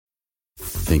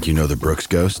Think you know the Brooks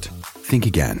Ghost? Think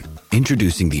again.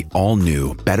 Introducing the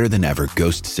all-new, better-than-ever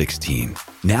Ghost 16.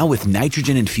 Now with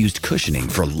nitrogen-infused cushioning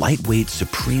for lightweight,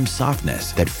 supreme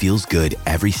softness that feels good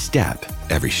every step,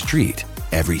 every street,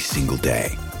 every single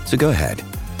day. So go ahead,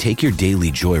 take your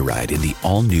daily joyride in the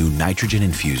all-new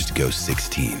nitrogen-infused Ghost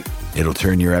 16. It'll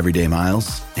turn your everyday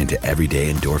miles into everyday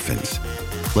endorphins.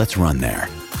 Let's run there.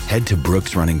 Head to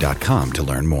brooksrunning.com to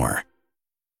learn more.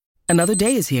 Another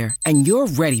day is here, and you're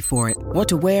ready for it. What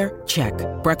to wear? Check.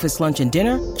 Breakfast, lunch, and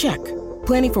dinner? Check.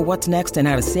 Planning for what's next and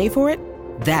how to save for it?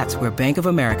 That's where Bank of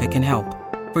America can help.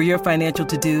 For your financial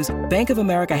to-dos, Bank of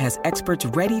America has experts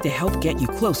ready to help get you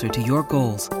closer to your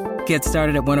goals. Get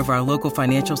started at one of our local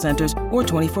financial centers or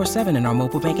 24/7 in our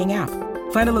mobile banking app.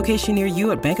 Find a location near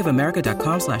you at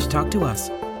bankofamerica.com/talktous.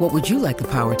 What would you like the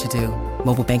power to do?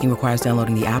 Mobile banking requires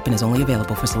downloading the app and is only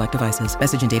available for select devices.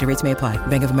 Message and data rates may apply.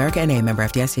 Bank of America N.A., member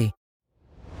FDIC.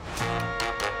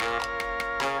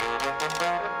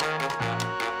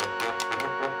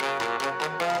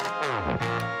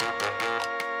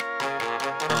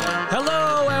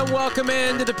 Hello and welcome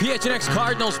into the PHNX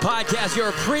Cardinals podcast,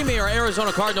 your premier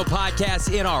Arizona Cardinal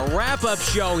podcast in our wrap-up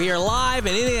show here live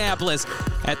in Indianapolis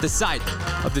at the site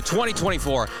of the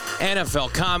 2024 NFL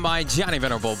Combine. Johnny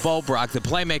Venerable, Bo Brock, the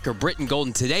playmaker, Britton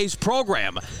Golden. Today's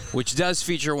program, which does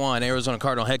feature one Arizona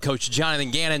Cardinal head coach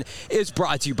Jonathan Gannon, is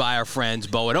brought to you by our friends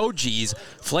Bo at OG's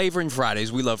Flavoring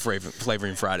Fridays. We love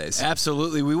Flavoring Fridays.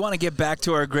 Absolutely. We want to get back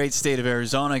to our great state of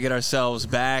Arizona, get ourselves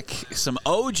back some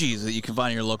OG's that you can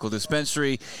find in your local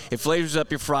dispensary. It flavors up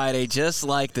your Friday just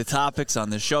like the topics on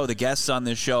the show, the guests on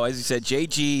this show. As you said,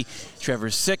 JG, Trevor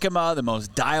Sikkema, the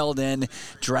most dialed-in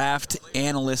draft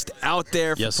analyst out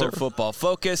there for Pro Football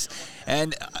Focus.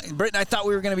 And, Britton, I thought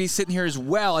we were going to be sitting here as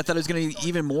well. I thought it was going to be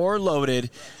even more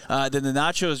loaded than the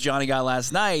nachos Johnny got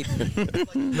last night.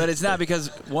 But it's not, because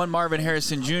one Marvin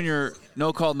Harrison Jr.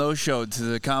 no-call, no-showed to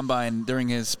the Combine during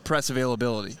his press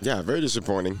availability. Yeah, very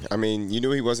disappointing. I mean, you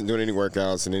knew he wasn't doing any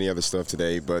workouts and any other stuff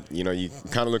today, but, you know, you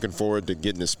kind of looking forward to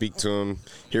getting to speak to him,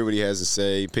 hear what he has to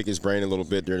say, pick his brain a little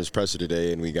bit during his presser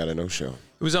today, and we got a no-show.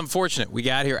 It was unfortunate. We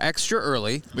got here extra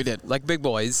early. We did. Like big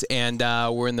boys. And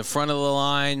we're in the front of the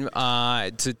line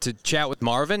to chat with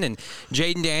Marvin. And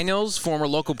Jaden Daniels, former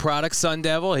local product Sun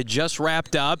Devil, had just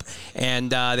wrapped up.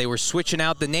 And they were switching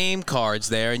out the name cards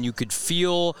there. And you could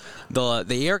feel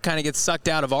the air kind of get sucked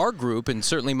out of our group, and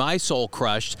certainly my soul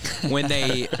crushed, when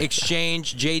they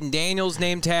exchanged Jaden Daniels'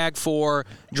 name tag for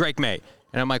Drake May.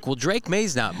 And I'm like, well, Drake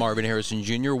May's not Marvin Harrison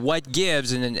Jr. What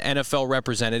gives? And an NFL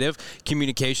representative,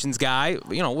 communications guy,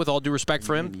 you know, with all due respect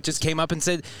for him, just came up and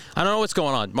said, I don't know what's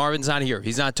going on. Marvin's not here.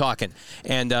 He's not talking.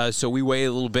 And so we waited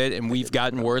a little bit, and we've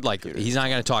gotten word, like, he's not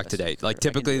going to talk today. Like,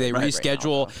 typically they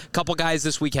reschedule. A couple guys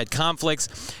this week had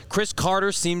conflicts. Chris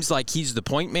Carter seems like he's the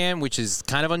point man, which is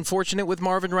kind of unfortunate with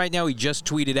Marvin right now. He just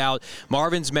tweeted out,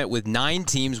 Marvin's met with 9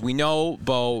 teams. We know,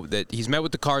 Bo, that he's met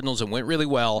with the Cardinals and went really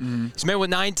well. He's met with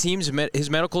 9 teams, his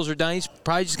medicals are done. He's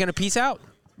probably just going to peace out.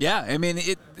 Yeah, I mean,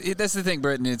 that's the thing,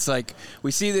 Britton. It's like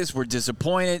we see this, we're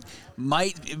disappointed.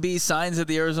 Might be signs that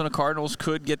the Arizona Cardinals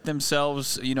could get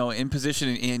themselves, you know, in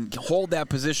position and hold that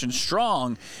position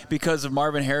strong because of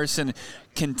Marvin Harrison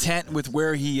content with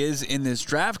where he is in this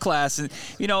draft class. And,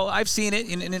 you know, I've seen it,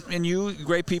 and you,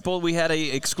 great people, we had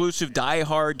a exclusive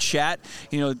diehard chat,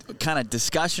 you know, kind of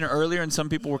discussion earlier, and some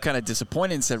people were kind of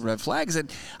disappointed and said red flags.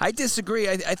 And I disagree.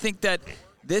 I think that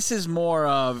this is more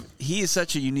of, he is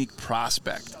such a unique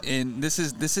prospect, and this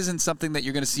isn't something that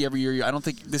you're going to see every year. I don't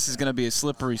think this is going to be a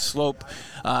slippery slope.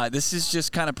 This is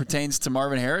just kind of pertains to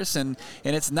Marvin Harrison,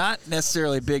 and it's not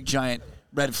necessarily a big, giant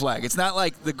red flag. It's not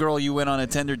like the girl you went on a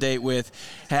Tinder date with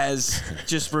has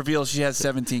just revealed she has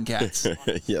 17 cats.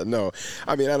 Yeah, no.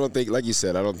 I mean, I don't think, like you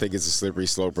said, I don't think it's a slippery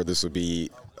slope where this would be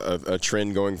a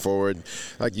trend going forward.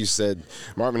 Like you said,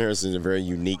 Marvin Harrison is a very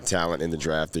unique talent in the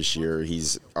draft this year.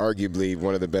 He's arguably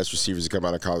one of the best receivers to come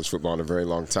out of college football in a very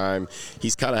long time.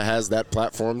 He's kind of has that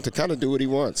platform to kind of do what he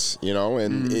wants, you know,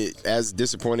 and as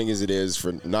disappointing as it is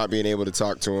for not being able to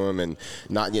talk to him and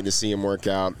not getting to see him work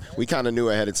out, we kind of knew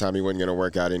ahead of time he wasn't going to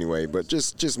work out anyway, but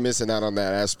just missing out on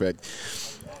that aspect.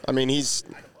 I mean, he's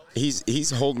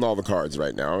holding all the cards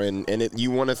right now, and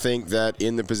you want to think that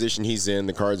in the position he's in,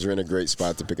 the Cards are in a great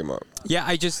spot to pick him up.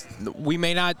 Yeah, we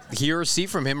may not hear or see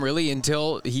from him really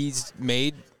until he's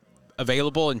made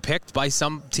available and picked by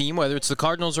some team, whether it's the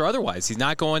Cardinals or otherwise. He's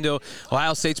not going to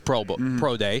Ohio State's Pro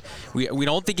Day. We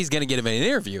don't think he's going to get him an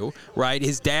interview, right?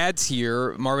 His dad's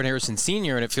here, Marvin Harrison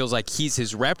Sr., and it feels like he's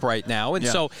his rep right now. And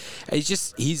so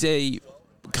he's a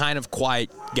kind of quiet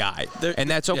guy, and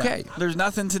that's okay. Yeah. There's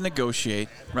nothing to negotiate,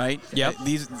 right? Yep.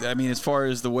 As far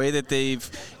as the way that they've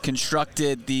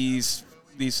constructed these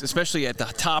these, especially at the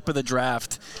top of the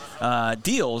draft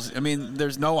deals. I mean,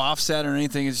 there's no offset or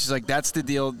anything. It's just like that's the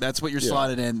deal. That's what you're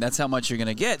slotted in. That's how much you're going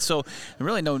to get. So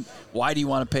really, why do you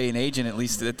want to pay an agent, at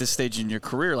least at this stage in your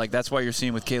career? Like that's why you're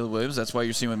seeing with Caleb Williams. That's why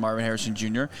you're seeing with Marvin Harrison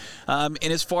Jr. And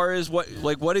as far as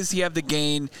what does he have to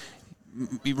gain?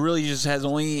 He really just has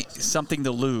only something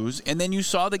to lose. And then you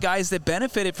saw the guys that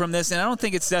benefited from this, and I don't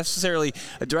think it's necessarily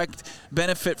a direct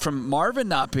benefit from Marvin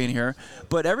not being here,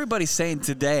 but everybody's saying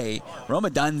today, Rome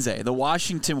Odunze, the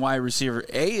Washington wide receiver,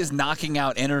 A, is knocking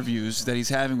out interviews that he's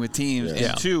having with teams,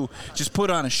 and 2, just put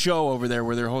on a show over there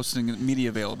where they're hosting media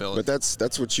availability. But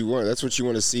that's what you want. That's what you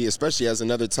want to see, especially as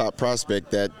another top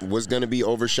prospect that was going to be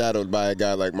overshadowed by a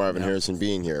guy like Marvin Harrison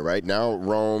being here. Right now,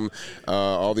 Rome,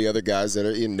 all the other guys that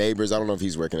are in Neighbors, I don't know if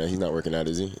he's working out. He's not working out,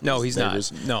 is he? No, he's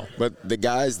not. No. But the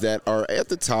guys that are at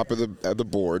the top of the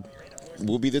board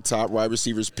will be the top wide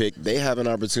receivers pick. They have an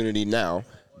opportunity now.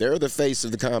 They're the face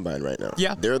of the combine right now.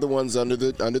 Yeah. They're the ones under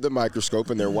the microscope,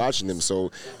 and they're watching them.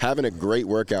 So having a great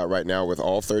workout right now with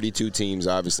all 32 teams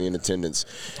obviously in attendance,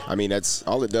 I mean, that's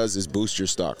all it does is boost your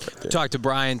stock right there. Talk to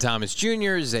Brian Thomas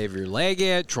Jr., Xavier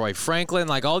Leggett, Troy Franklin.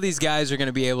 Like all these guys are going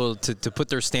to be able to put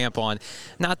their stamp on,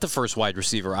 not the first wide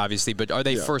receiver, obviously, but are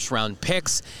they first-round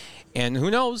picks? And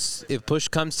who knows, if push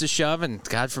comes to shove, and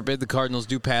God forbid the Cardinals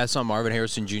do pass on Marvin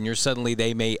Harrison Jr., suddenly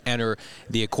they may enter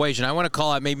the equation. I want to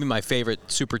call out maybe my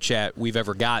favorite super chat we've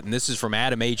ever gotten. This is from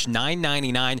Adam H.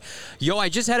 999. Yo, I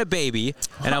just had a baby,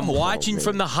 and I'm watching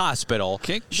from the hospital.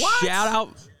 Okay. Shout out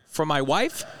from my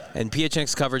wife and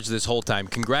PHNX coverage this whole time.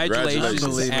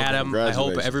 Congratulations, Adam. Congratulations. I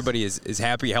hope everybody is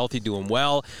happy, healthy, doing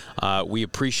well. We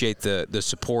appreciate the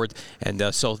support,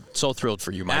 and so thrilled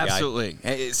for you, my guy. Absolutely.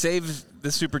 Hey, save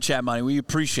the super chat money. We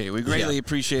appreciate it. We greatly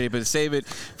appreciate it, but save it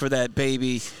for that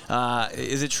baby.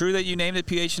 Is it true that you named it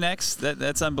PHNX?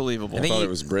 That's unbelievable. I thought it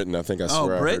was Britain. I think I swear I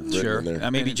heard Britain? Britain Sure. in there. I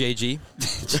mean, Maybe JG.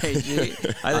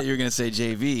 JG. I thought you were going to say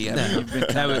JV. I mean,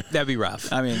 That'd be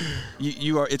rough. I mean,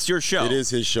 you are. It's your show. It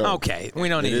is his show. Okay, we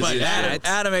don't need to do that.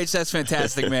 Adam H, that's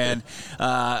fantastic, man.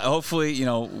 Hopefully,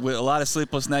 with a lot of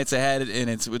sleepless nights ahead, and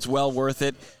it's well worth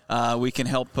it. We can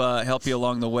help you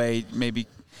along the way. Maybe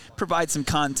provide some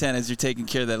content as you're taking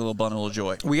care of that little bundle of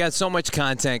joy. We got so much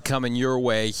content coming your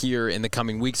way here in the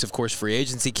coming weeks. Of course, free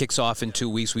agency kicks off in 2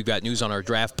 weeks. We've got news on our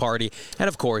draft party and,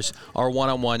 of course, our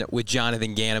one-on-one with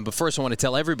Jonathan Gannon. But first, I want to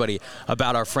tell everybody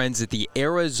about our friends at the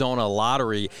Arizona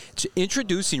Lottery. It's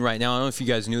introducing right now, I don't know if you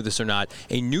guys knew this or not,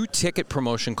 a new ticket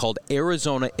promotion called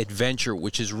Arizona Adventure,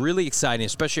 which is really exciting,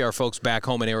 especially our folks back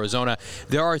home in Arizona.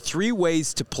 There are 3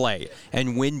 ways to play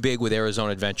and win big with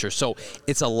Arizona Adventure. So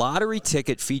it's a lottery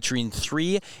ticket featuring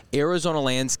 3 Arizona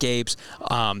landscapes.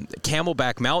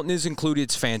 Camelback Mountain is included.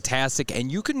 It's fantastic.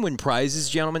 And you can win prizes,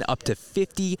 gentlemen, up to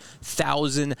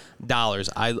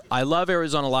 $50,000. I love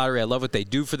Arizona Lottery. I love what they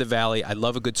do for the Valley. I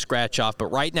love a good scratch off. But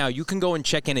right now, you can go and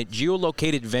check in at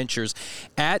geolocated adventures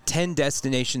at 10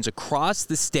 destinations across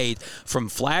the state from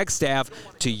Flagstaff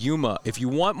to Yuma. If you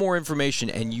want more information,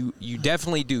 and you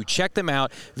definitely do, check them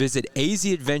out. Visit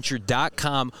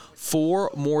azadventure.com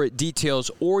for more details,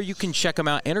 or you can check them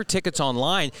out. Enter tickets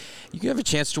online. You can have a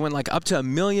chance to win like up to $1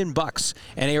 million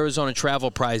in Arizona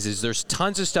travel prizes. There's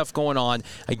tons of stuff going on.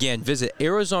 Again, visit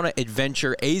Arizona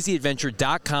Adventure,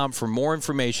 azadventure.com for more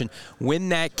information. Win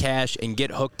that cash and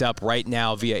get hooked up right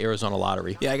now via Arizona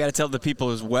Lottery. Yeah, I got to tell the people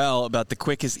as well about the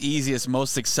quickest, easiest,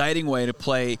 most exciting way to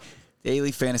play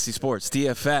daily fantasy sports,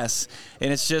 DFS,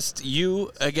 and it's just you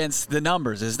against the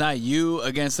numbers. It's not you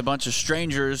against a bunch of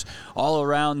strangers all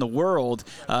around the world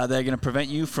that are going to prevent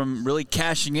you from really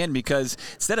cashing in, because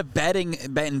instead of betting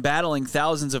and battling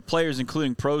thousands of players,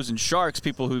 including pros and sharks,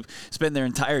 people who spend their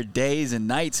entire days and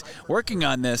nights working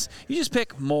on this, you just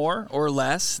pick more or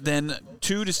less than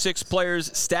 2 to 6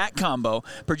 players stat combo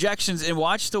projections and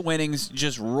watch the winnings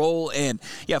just roll in.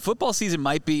 Yeah, football season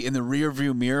might be in the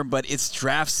rearview mirror, but it's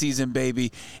draft season,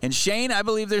 baby. And Shane, I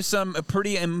believe there's some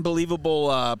pretty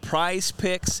unbelievable prize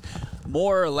picks,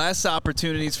 more or less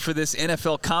opportunities for this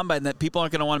NFL Combine that people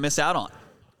aren't going to want to miss out on.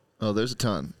 Oh, there's a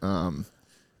ton.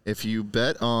 If you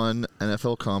bet on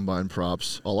NFL Combine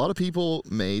props, a lot of people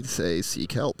may say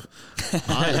seek help.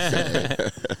 I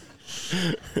say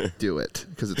do it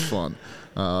because it's fun.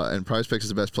 And Prize Picks is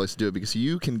the best place to do it because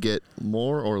you can get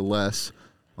more or less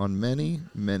on many,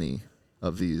 many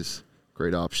of these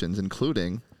great options,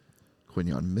 including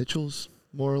Quinyon Mitchell's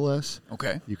more or less.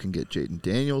 Okay. You can get Jaden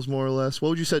Daniels more or less. What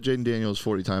would you set Jaden Daniels'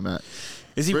 40 time at?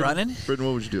 Is he running? Britton,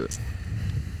 what would you do it?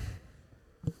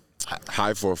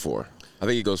 High 4.4. I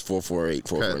think he goes 4.48,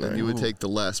 4.49. Okay, then you would take the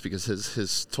less because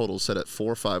his total set at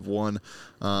 4.51.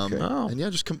 And yeah,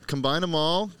 just combine them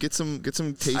all, get some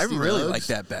tasty. I really nugs. like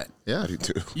that bet. Yeah, I do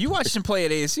too. You watched him play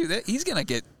at ASU. He's gonna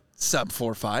get sub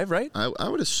 4.5, right? I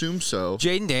would assume so.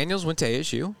 Jaden Daniels went to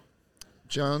ASU.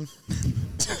 John,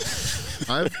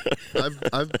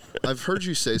 I've heard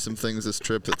you say some things this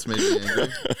trip that's made me angry.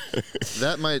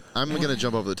 I'm gonna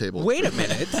jump over the table. Wait a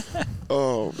minute.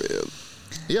 Oh man.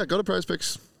 Yeah, go to Prize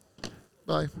Picks.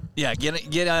 Bye. Yeah,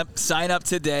 get up, sign up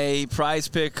today. Prize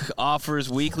Pick offers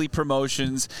weekly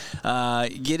promotions.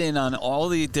 Get in on all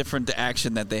the different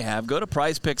action that they have. Go to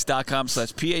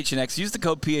prizepicks.com/PHNX. Use the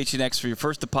code PHNX for your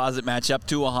first deposit match up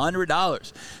to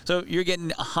 $100. So you're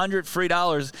getting $100 free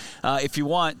if you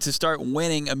want to start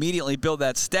winning immediately. Build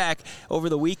that stack over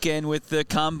the weekend with the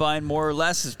combine more or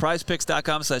less. It's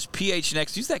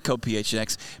prizepicks.com/PHNX. Use that code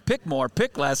PHNX. Pick more,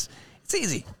 pick less. It's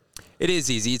easy. It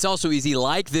is easy. It's also easy.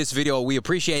 Like this video. We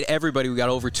appreciate everybody. We got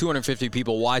over 250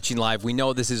 people watching live. We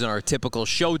know this isn't our typical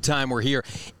showtime. We're here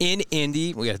in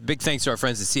Indy. We got a big thanks to our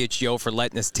friends at CHGO for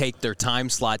letting us take their time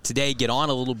slot today. Get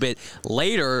on a little bit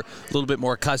later, a little bit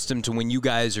more accustomed to when you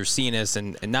guys are seeing us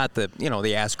and not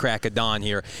the ass crack of dawn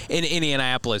here in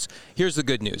Indianapolis. Here's the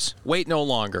good news. Wait no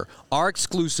longer. Our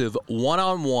exclusive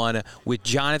one-on-one with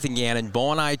Jonathan Gannon.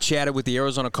 Bo and I chatted with the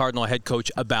Arizona Cardinal head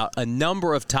coach about a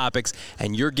number of topics,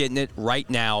 and you're getting it right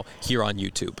now here on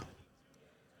YouTube.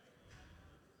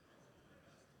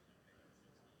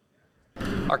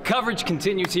 Our coverage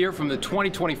continues here from the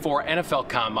 2024 NFL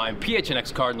Combine.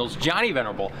 PHNX Cardinals, Johnny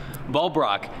Venerable, Bo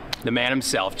Brock, the man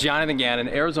himself, Jonathan Gannon,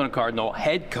 Arizona Cardinal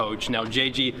head coach. Now,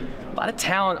 JG, a lot of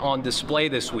talent on display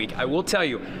this week. I will tell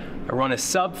you, I run a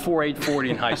sub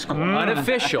 4.840 in high school.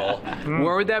 Unofficial.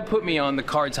 Where would that put me on the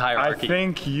Cards hierarchy? I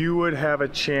think you would have a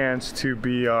chance to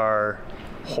be our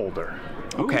holder.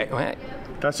 Okay. Well,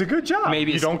 that's a good job.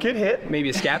 Maybe you don't get hit. Maybe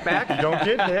a scat back? You don't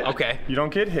get hit. Okay. You don't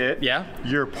get hit. Yeah.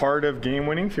 You're part of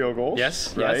game-winning field goals.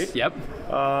 Yes. Right. Yes. Yep.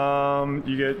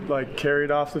 You get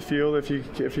carried off the field if you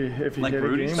Like hit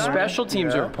Rudy a game. style? Special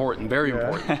teams are important. Very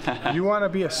important. You want to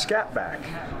be a scat back.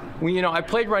 Well, I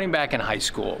played running back in high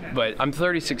school, but I'm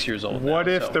 36 years old. What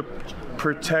now, if so. the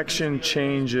protection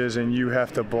changes and you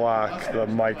have to block the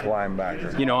Mike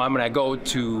linebacker? I'm going to go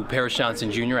to Paris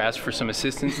Johnson Jr., ask for some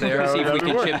assistance there, see if we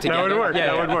can chip together. That would work. Yeah,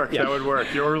 that would work. Yeah. That would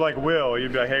work. You're like Will.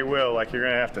 You'd be like, hey, Will, you're going to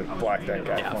have to block that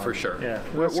guy. Yeah, for sure. Yeah,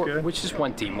 that's good. Which is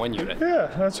one team, one unit. Yeah,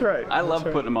 that's right. I love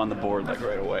putting them on the board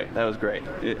right away. That was great.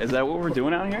 Is that what we're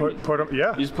doing out here? Put them,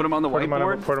 yeah. You just put them on the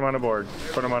whiteboard? Put them on the board.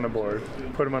 Put them on the board.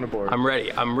 Put them on the board. I'm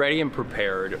ready. I'm ready and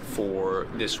prepared for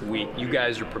this week. You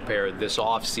guys are prepared this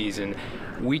off season.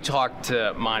 We talked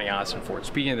to Monty Ossenford.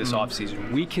 Speaking of this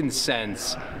offseason, we can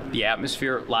sense the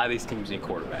atmosphere. A lot of these teams need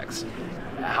quarterbacks.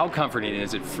 How comforting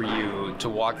is it for you to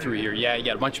walk through here? Yeah, you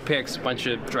got a bunch of picks, a bunch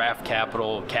of draft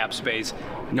capital, cap space,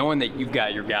 knowing that you've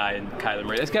got your guy in Kyler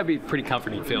Murray. That's got to be a pretty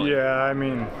comforting feeling. Yeah, I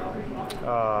mean,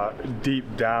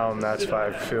 deep down, that's why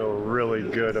I feel really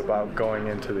good about going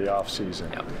into the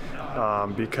offseason. Yep.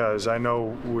 Because I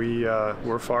know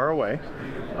we're far away,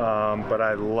 but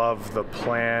I love the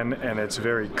plan, and it's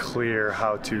very clear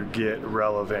how to get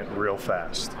relevant real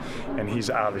fast. And he's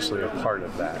obviously a part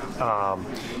of that.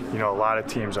 A lot of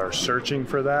teams are searching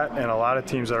for that, and a lot of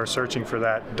teams that are searching for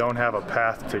that don't have a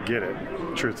path to get it,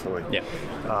 truthfully. Yeah.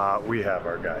 We have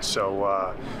our guy.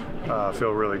 So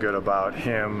feel really good about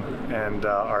him and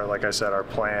like I said, our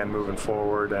plan moving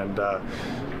forward. And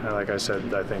like I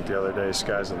said, I think the other day,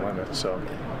 sky's the limit. So.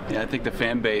 Yeah, I think the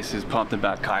fan base is pumped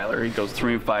about Kyler. He goes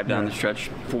 3-5 down the stretch,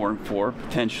 4-4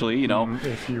 potentially.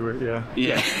 If you were, yeah.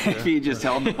 If he just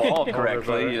held the ball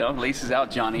correctly, laces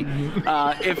out, Johnny.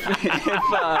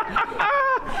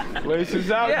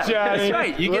 Laces out, Yeah, Johnny. that's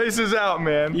right. Laces out,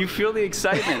 man. You feel the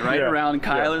excitement, right, Yeah, around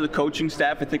Kyler, yeah. the coaching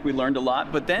staff. I think we learned a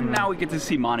lot. But then now we get to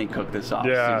see Monty cook this offseason.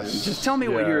 Yes, Just tell me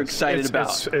what you're excited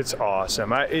about. It's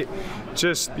awesome.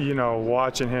 Just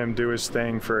watching him do his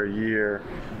thing for a year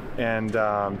and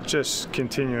just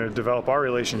continue to develop our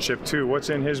relationship too. What's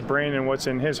in his brain and what's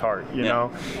in his heart, you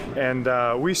know? And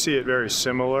we see it very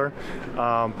similar,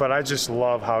 but I just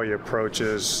love how he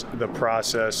approaches the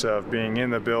process of being in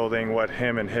the building, what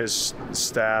him and his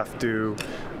staff do,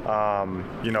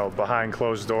 behind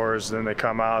closed doors. Then they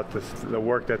come out, the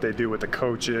work that they do with the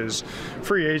coaches,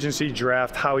 free agency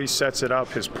draft, how he sets it up,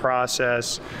 his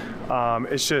process.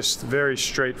 It's just very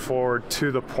straightforward,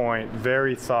 to the point,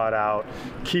 very thought out.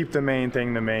 Keep the main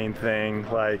thing, and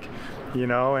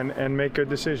make good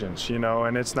decisions,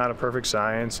 and it's not a perfect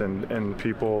science, and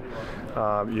people,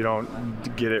 you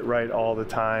don't get it right all the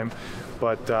time.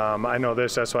 But I know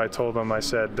this. That's why I told him. I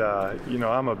said,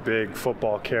 I'm a big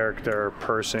football character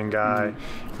person guy.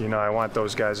 I want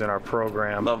those guys in our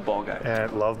program. Love ball guys.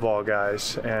 And love ball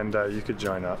guys. And you could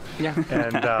join up. Yeah.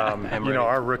 And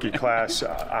our rookie class,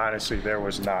 honestly, there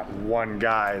was not one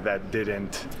guy that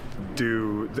didn't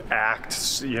do the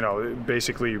acts,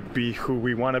 basically be who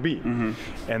we want to be.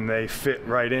 And they fit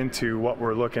right into what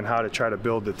we're looking how to try to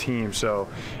build the team. So,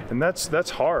 and that's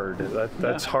hard.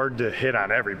 That's hard to hit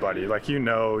on everybody. Like,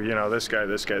 this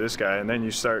guy, and then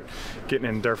you start getting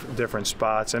in different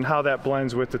spots and how that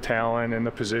blends with the talent and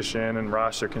the position and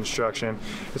roster construction.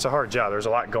 It's a hard job. There's a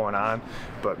lot going on,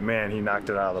 but man, he knocked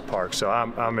it out of the park. So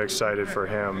I'm excited for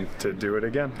him to do it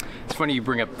again. It's funny you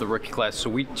bring up the rookie class. So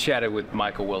we chatted with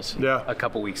Michael Wilson a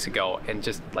couple weeks ago, and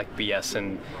just like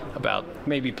BSing about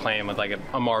maybe playing with like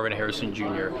a Marvin Harrison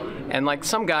Jr. And like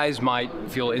some guys might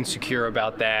feel insecure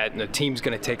about that, and the team's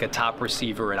going to take a top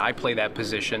receiver, and I play that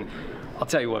position. I'll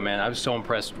tell you what, man, I was so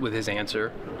impressed with his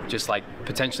answer. Just like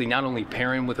potentially not only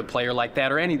pairing with a player like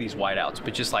that or any of these wideouts,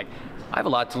 but just like, I have a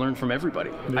lot to learn from everybody.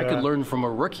 Yeah. I could learn from a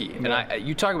rookie. And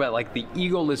you talk about like the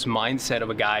egoless mindset of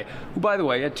a guy who, by the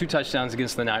way, had 2 touchdowns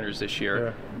against the Niners this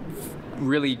year.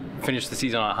 Really finished the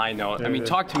season on a high note. I mean,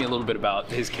 talk to me a little bit about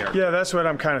his character. Yeah, that's what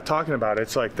I'm kind of talking about.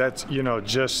 It's like that's,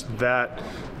 just that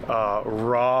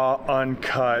raw,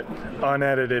 uncut,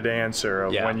 unedited answer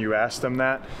of when you ask them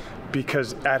that.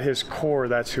 Because at his core,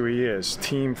 that's who he is.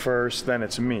 Team first, then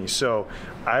it's me. So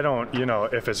I don't,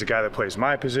 if it's a guy that plays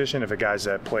my position, if a guy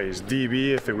that plays DB,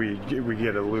 if we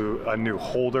get a new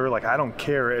holder, like I don't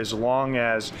care as long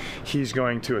as he's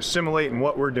going to assimilate in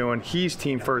what we're doing. He's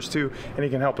team first too, and he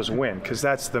can help us win because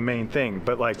that's the main thing.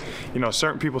 But like,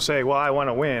 certain people say, well, I want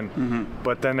to win,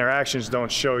 but then their actions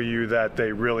don't show you that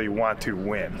they really want to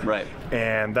win. Right.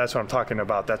 And that's what I'm talking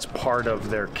about. That's part of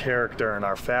their character and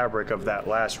our fabric of that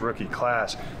last rookie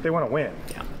class. They want to win.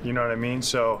 Yeah. You know what I mean?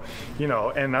 So,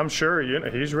 and I'm sure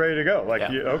he's ready to go. Like,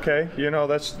 okay,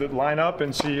 let's line up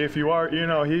and see if you are.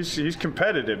 He's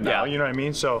competitive now. You know what I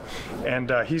mean? So, and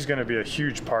he's going to be a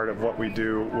huge part of what we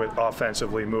do with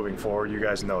offensively moving forward. You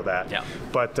guys know that. Yeah.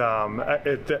 But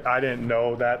I didn't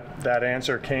know that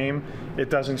answer came. It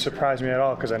doesn't surprise me at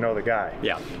all because I know the guy.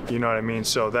 Yeah. You know what I mean?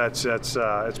 So that's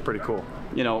it's pretty cool.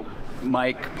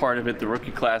 Mike, part of it, the rookie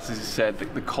class, as he said,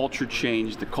 the culture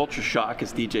changed, the culture shock,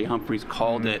 as DJ Humphries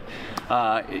called it.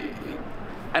 I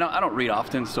don't read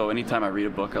often, so anytime I read a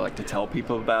book, I like to tell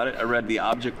people about it. I read The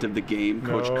Object of the Game,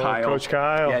 Coach Kyle. Coach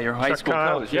Kyle. Yeah, your high school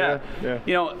coach. Yeah.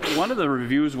 One of the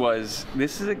reviews was,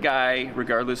 this is a guy,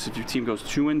 regardless if your team goes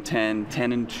 2-10,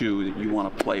 10-2, that you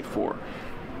want to play for.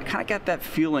 I kind of got that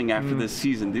feeling after this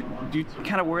season. Do you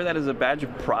kind of wear that as a badge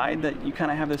of pride that you kind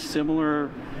of have this similar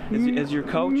as your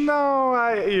coach? No,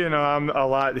 I'm a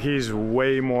lot. He's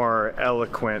way more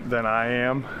eloquent than I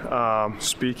am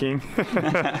speaking.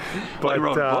 But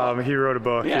he wrote a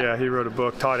book. Yeah, he wrote a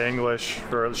book. Taught English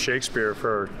for Shakespeare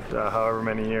for however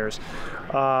many years.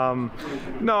 No,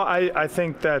 I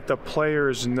think that the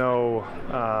players know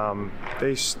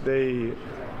they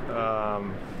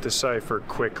decipher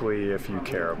quickly if you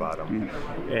care about them.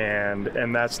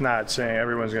 And that's not saying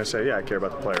everyone's going to say, yeah, I care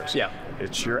about the players. Yeah.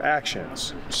 It's your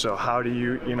actions. So how do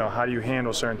you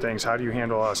handle certain things? How do you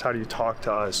handle us? How do you talk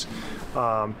to us?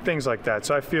 Things like that.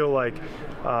 So I feel like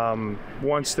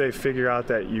once they figure out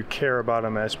that you care about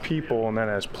them as people and then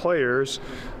as players,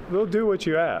 they'll do what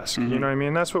you ask. You know what I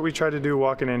mean? That's what we try to do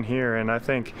walking in here. And I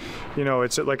think,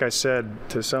 it's like I said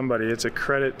to somebody, it's a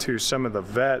credit to some of the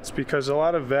vets because a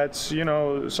lot of vets,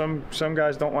 some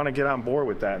guys don't want to get on board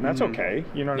with that. And that's okay.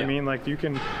 You know what I mean? Like you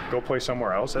can go play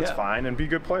somewhere else. That's fine and be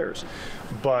good players.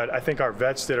 But I think our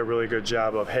vets did a really good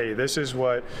job of, hey, this is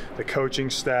what the coaching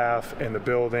staff and the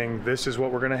building, this is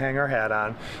what we're going to hang our hat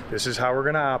on. This is how we're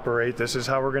going to operate. This is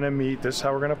how we're going to meet. This is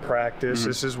how we're going to practice.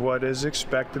 This is what is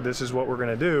expected. This is what we're going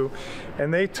to do.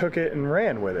 And they took it and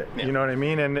ran with it. You know what I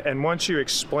mean? And once you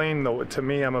explain, to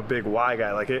me, I'm a big why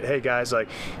guy. Like, hey guys, like,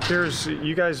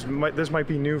 this might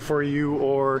be new for you,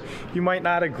 or you might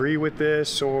not agree with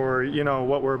this, or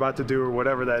what we're about to do, or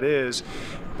whatever that is.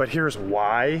 But here's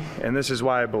why, and this is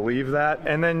why I believe that.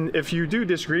 And then if you do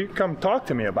disagree, come talk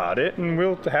to me about it, and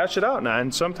we'll hash it out now.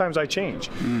 And sometimes I change.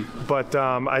 But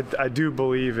I do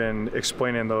believe in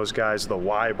explaining those guys the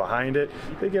why behind it.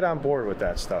 They get on board with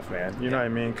that stuff, man. You know what I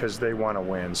mean? Because they want to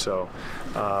win. So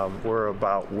we're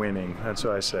about winning. That's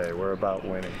what I say. We're about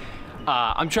winning.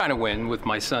 I'm trying to win with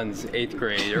my son's 8th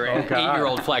grade or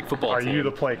 8-year-old flag football team. Are you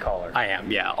the play caller? I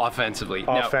am, yeah, offensively.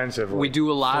 Offensively. Now, we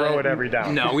do a lot Throw it every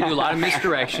down. No, we do a lot of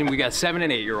misdirection. We got 7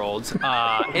 and 8-year-olds.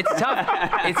 It's tough.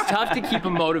 It's tough to keep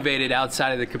them motivated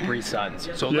outside of the Capri Suns.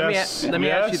 So let me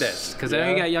ask you this, because I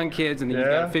know you got young kids and then you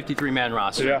got a 53-man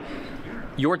roster. Yeah.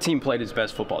 Your team played its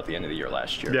best football at the end of the year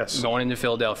last year. Yes. Going into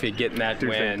Philadelphia, getting that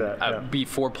win, beat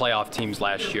 4 playoff teams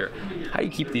last year. How do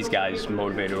you keep these guys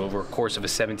motivated over a course of a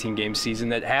 17-game season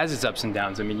that has its ups and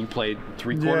downs? I mean, you played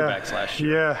 3 quarterbacks last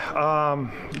year. Yeah.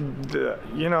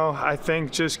 I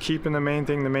think just keeping the main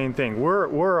thing.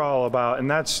 We're all about, and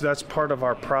that's part of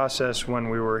our process when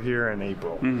we were here in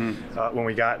April, when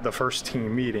we got the first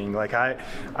team meeting. Like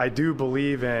I do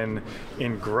believe in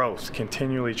growth,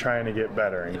 continually trying to get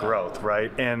better in growth, right?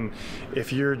 And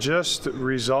if you're just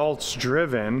results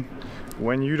driven,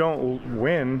 when you don't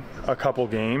win a couple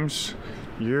games,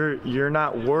 you're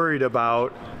not worried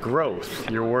about growth.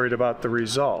 You're worried about the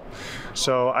result.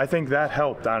 So I think that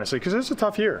helped, honestly, because it's a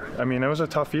tough year. I mean, it was a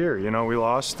tough year. We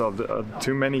lost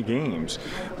too many games.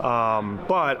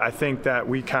 But I think that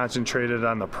we concentrated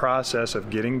on the process of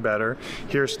getting better.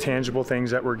 Here's tangible things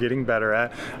that we're getting better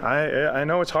at. I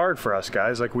know it's hard for us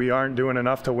guys. Like, we aren't doing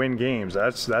enough to win games.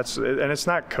 That's and it's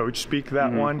not coach speak,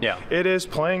 that one. Yeah. It is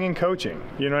playing and coaching.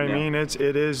 You know what I mean? That's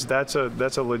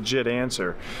a legit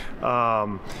answer.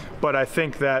 But I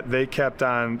think that they kept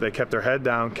their head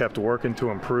down, kept working to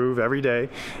improve every day,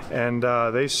 and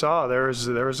they saw there was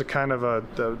a kind of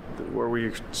where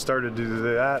we started to do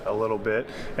that a little bit,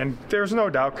 and there's no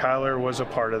doubt Kyler was a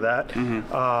part of that.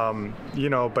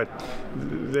 But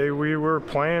we were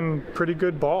playing pretty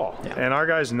good ball, and our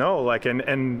guys know,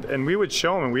 and we would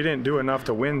show them, and we didn't do enough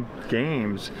to win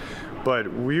games.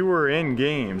 But we were in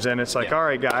games, and it's like, all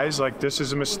right, guys, like, this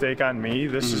is a mistake on me.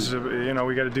 This is,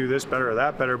 we got to do this better or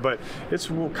that better. But it's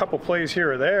a couple plays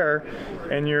here or there,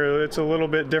 and it's a little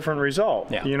bit different result.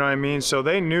 Yeah. You know what I mean? So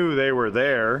they knew they were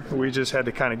there. We just had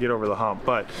to kind of get over the hump.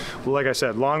 But like I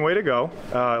said, long way to go.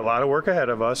 A lot of work ahead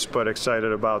of us, but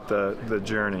excited about the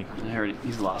journey. I heard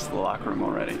he's lost the locker room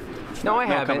already. No, I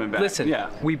haven't. Listen,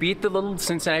 we beat the little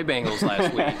Cincinnati Bengals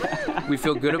last week. We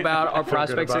feel good about our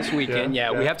prospects this weekend.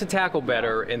 Yeah, we have to tackle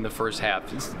better in the first half.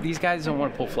 These guys don't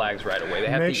want to pull flags right away. They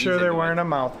have make to sure they're wearing a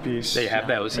mouthpiece. They have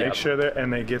those. Make sure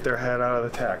and they get their head out of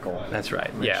the tackle. That's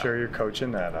right. Make sure you're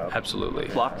coaching that up. Absolutely.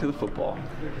 Flock to the football.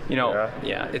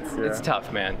 It's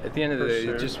tough, man. At the end of the day,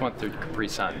 you just want their Capri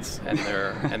Suns and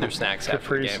their snacks after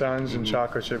the game. Capri Suns and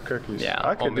chocolate chip cookies. Yeah,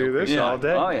 I could do this all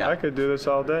day. Oh, yeah. I could do this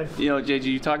all day. JG,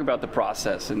 you talk about the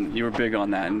process, and you were big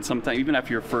on that. And sometimes, even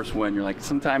after your first win, you're like,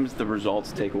 sometimes the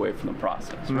results take away from the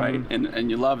process, right? And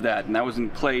you love that, and that was in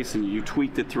place, and you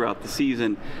tweaked it throughout the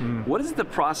season. What does the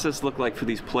process look like for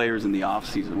these players in the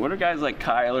offseason? What are guys like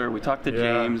Kyler? We talked to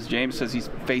James. James says he's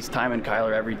FaceTiming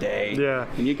Kyler every day. Yeah.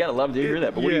 And you gotta love to hear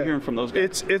that. But what are you hearing from those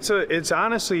guys? It's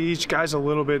honestly, each guy's a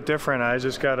little bit different. I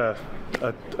just got a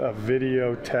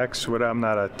video text. I'm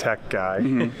not a tech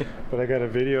guy, but I got a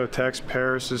video text.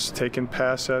 Paris is taking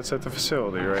pass sets at the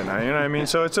facility right now. You know what I mean?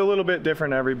 So it's a little bit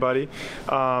different, everybody.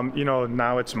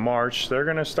 Now it's March. They're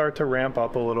going to start to ramp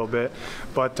up a little bit.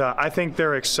 But I think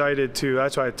they're excited to,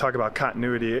 that's why I talk about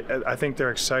continuity. I think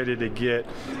they're excited to get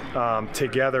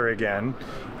together again.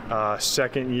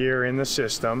 Second year in the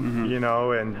system,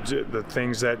 and the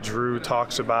things that Drew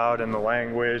talks about and the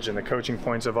language and the coaching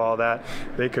points of all that,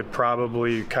 they could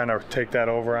probably kind of take that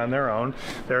over on their own.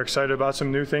 They're excited about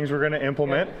some new things we're going to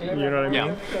implement, you know what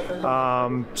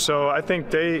I mean? So I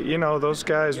think those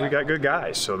guys, we got good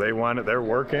guys, so they're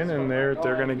working, and they're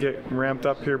going to get ramped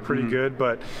up here pretty good,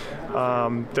 but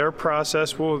their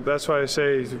process that's why I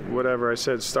say whatever I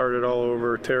said, start it all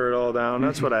over, tear it all down.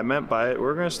 That's what I meant by it.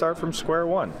 We're going to start from square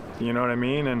one. You know what I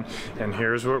mean? And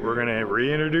here's what we're going to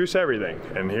reintroduce everything.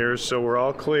 And so we're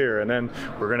all clear. And then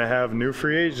we're going to have new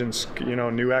free agents,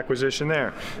 new acquisition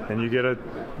there. And you get a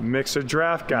mix of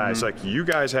draft guys. Like, you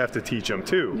guys have to teach them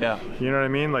too. Yeah. You know what I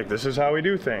mean? Like, this is how we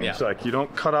do things. Yeah. Like, you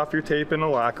don't cut off your tape in the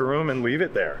locker room and leave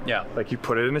it there. Yeah. Like, you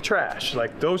put it in the trash.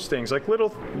 Like, those things, like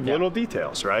little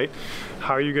details, right?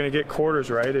 How are you going to get quarters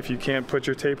right if you can't put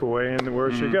your tape away and where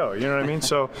it should go? You know what I mean?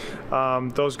 So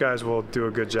those guys will do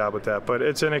a good job with that. But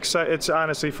it's it's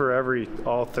honestly for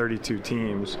all 32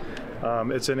 teams.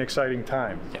 It's an exciting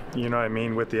time, you know what I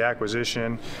mean, with the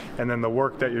acquisition and then the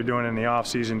work that you're doing in the off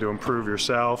season to improve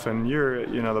yourself. And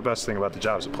the best thing about the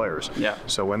job is the players. Yeah.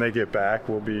 So when they get back,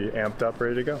 we'll be amped up,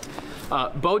 ready to go.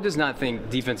 Bo does not think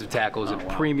defensive tackle is a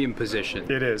premium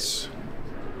position. It is.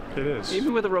 It is.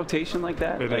 Even with a rotation like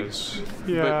that? It is.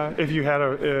 Yeah, if you had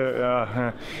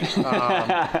a...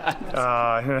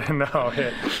 no.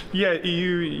 Yeah,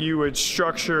 you would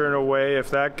structure in a way, if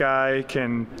that guy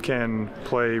can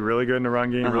play really good in the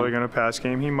run game, really good in the pass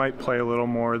game, he might play a little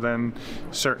more than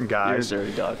certain guys.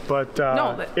 But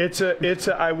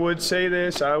I would say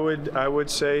this. I would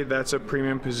say that's a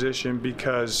premium position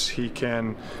because he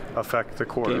can affect the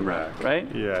quarterback. Game,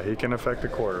 right? Yeah, he can affect the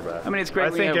quarterback. I mean, it's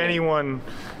great. I think anyone.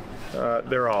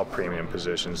 They're all premium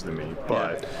positions to me,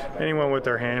 but anyone with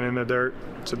their hand in the dirt,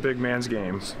 it's a big man's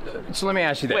game. So let me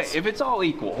ask you this: wait, if it's all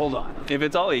equal, hold on. If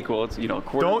it's all equal, it's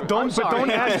quarter. Don't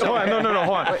ask. Hold on, no,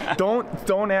 hold on.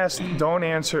 Don't ask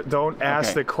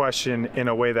the question in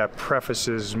a way that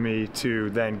prefaces me to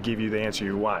then give you the answer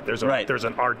you want. There's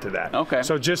an art to that. Okay.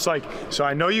 So so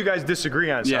I know you guys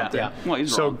disagree on something. Yeah. Well,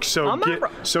 he's wrong.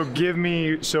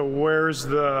 Where's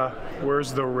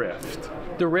the rift?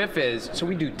 The riff is, so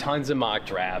we do tons of mock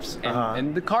drafts,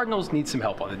 and the Cardinals need some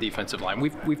help on the defensive line.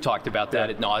 We've talked about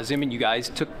that ad nauseum, and you guys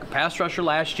took a pass rusher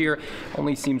last year.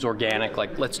 Only seems organic,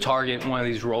 like let's target one of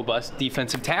these robust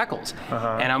defensive tackles.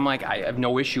 And I'm like, I have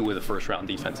no issue with a first-round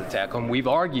defensive tackle. And we've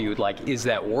argued, like, is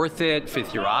that worth it?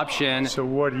 Fifth-year option. So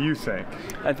what do you think?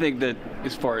 I think that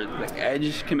as far as the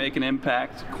edge can make an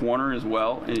impact, corner as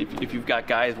well, and if you've got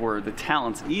guys where the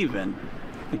talent's even,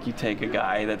 I think you take a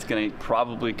guy that's going to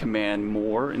probably command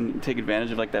more and take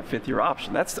advantage of like that fifth-year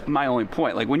option. That's my only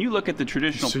point. Like when you look at the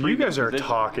traditional. So you guys are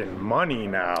talking money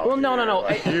now. Well, no.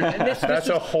 That's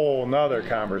a whole nother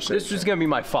conversation. This was going to be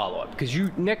my follow-up because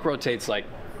Nick rotates like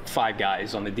 5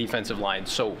 guys on the defensive line.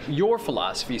 So your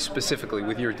philosophy specifically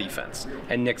with your defense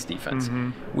and Nick's defense,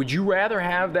 would you rather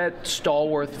have that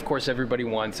stalwart, of course everybody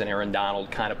wants an Aaron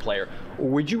Donald kind of player, or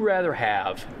would you rather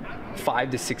have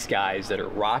 5 to 6 guys that are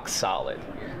rock solid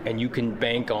and you can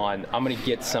bank on, I'm going to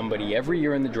get somebody every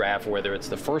year in the draft, whether it's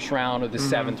the first round or the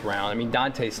 7th round. I mean,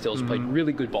 Dante Stills played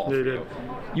really good ball for you.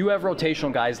 You have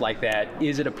rotational guys like that.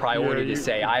 Is it a priority to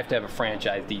say, I have to have a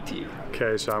franchise DT?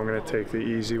 Okay, so I'm going to take the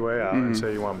easy way out and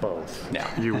say you want both.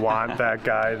 Yeah. You want that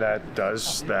guy that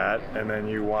does that, and then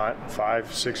you want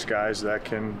 5, 6 guys that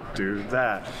can do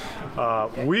that.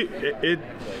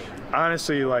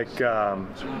 Honestly, like, a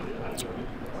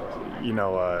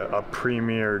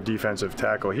premier defensive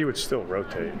tackle, he would still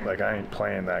rotate. Like, I ain't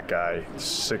playing that guy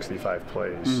 65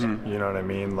 plays. You know what I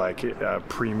mean? Like, a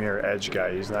premier edge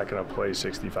guy, he's not going to play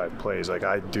 65 plays. Like,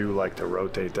 I do like to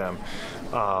rotate them.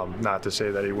 Not to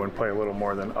say that he wouldn't play a little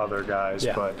more than other guys,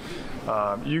 but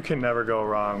you can never go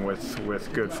wrong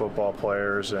with good football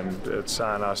players, and it's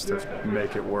on us to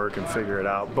make it work and figure it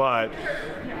out. But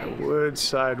I would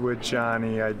side with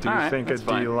Johnny. I do think a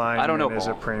D-lineman is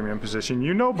a premium position.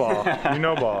 You know ball. You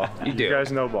know ball. You do. You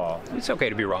guys know ball. It's okay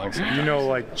to be wrong sometimes. You know,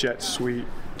 like jet sweep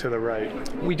to the right.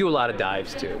 We do a lot of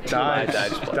dives too. Dives.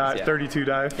 32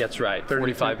 dive. That's right.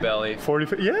 45 belly.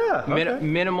 45. Yeah.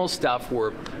 Minimal stuff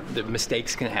where the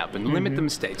mistakes can happen. Limit the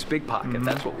mistakes. Big pocket.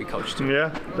 That's what we coach to.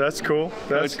 Yeah, that's cool.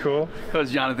 Cool. Coach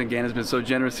Jonathan Gannon has been so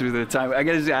generous through the time. I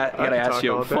gotta ask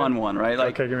you a fun one, right?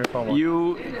 Like, okay, give me a fun one.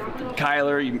 You,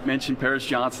 Kyler, you mentioned Paris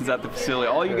Johnson's at the facility.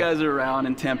 All you guys are around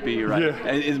in Tempe, right?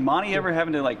 Yeah. Is Monty ever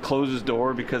having to like close his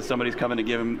door because somebody's coming to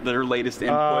give him their latest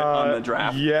input on the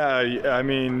draft? Yeah, I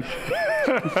mean,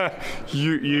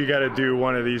 you got to do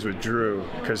one of these with Drew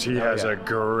because he has a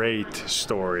great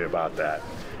story about that.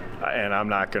 And I'm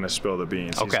not going to spill the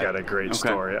beans. He's got a great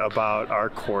story about our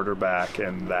quarterback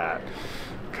and that.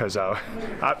 Because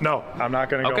no, I'm not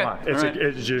going to go on.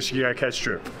 It's just you got to catch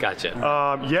Drew. Gotcha.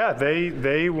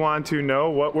 They want to know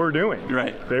what we're doing.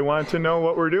 Right. They want to know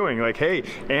what we're doing. Like, hey,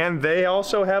 and they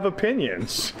also have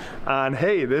opinions on,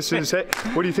 hey, this is. Hey,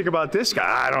 what do you think about this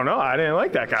guy? I don't know. I didn't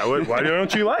like that guy. Why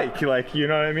don't you like? Like, you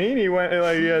know what I mean? He went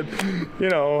like, he had,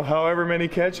 however many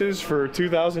catches for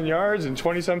 2,000 yards and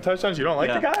 20-some touchdowns. You don't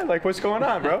like the guy? Like, what's going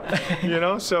on, bro?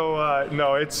 So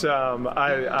no, it's.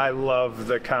 I love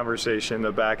the conversation,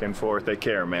 the back and forth. They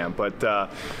care, man. But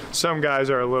some guys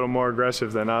are a little more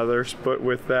aggressive than others. But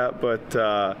with that,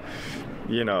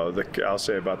 I'll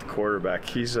say about the quarterback,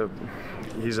 he's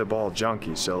a ball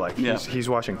junkie. So like he's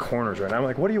watching corners right now. I'm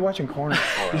like, what are you watching corners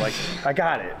for? Like, I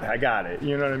got it.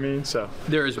 You know what I mean? So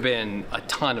there's been a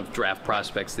ton of draft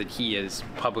prospects that he has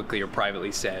publicly or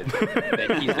privately said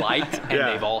that he's liked, and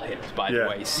they've all hit. By the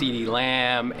way, CeeDee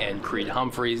Lamb and Creed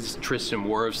Humphreys, Tristan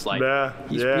Wirfs,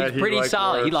 he's pretty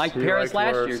solid. Wirfs. He liked Paris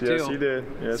last year too. Yes, he did.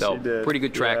 He did. Pretty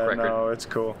good track record. No, it's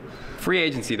cool. Free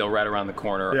agency, though, right around the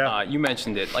corner. Yeah. You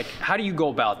mentioned it. Like, how do you go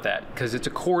about that? Because it's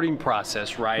a courting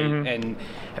process, right? And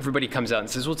everybody comes out and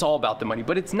says, well, it's all about the money.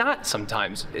 But it's not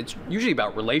sometimes. It's usually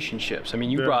about relationships. I mean,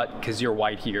 you brought Kazir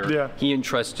White here. Yeah. He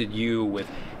entrusted you with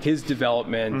his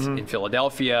development in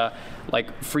Philadelphia.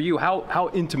 Like, for you, how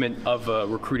intimate of a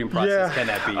recruiting process can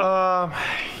that be?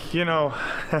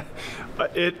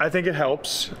 I think it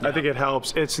helps. I think it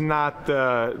helps. It's not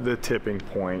the tipping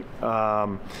point.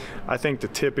 I think the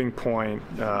tipping point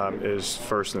is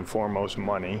first and foremost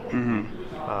money.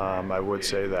 I would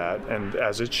say that, and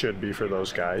as it should be for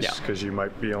those guys, because you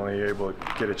might be only able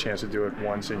to get a chance to do it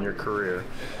once in your career.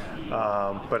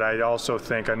 But I also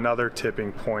think another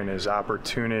tipping point is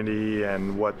opportunity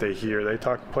and what they hear.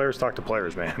 Players talk to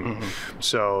players, man.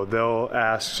 So they'll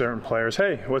ask certain players,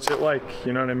 "Hey, what's it like?"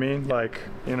 You know what I mean? Like,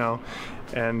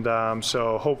 and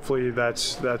so hopefully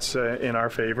that's in our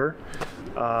favor.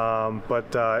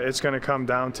 But it's going to come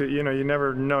down to, you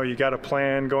never know. You got a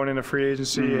plan going into free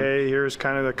agency. Hey, here's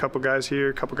kind of a couple guys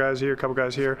here, couple guys here, couple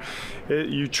guys here.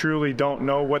 You truly don't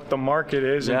know what the market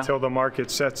is until the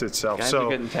market sets itself. Guys are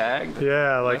getting tagged.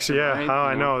 Yeah,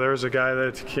 I know. There was a guy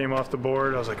that came off the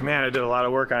board. I was like, man, I did a lot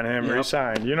of work on him.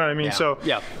 Re-signed. You know what I mean? Yeah. So,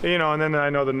 and then I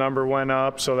know the number went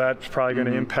up, so that's probably going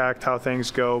to impact how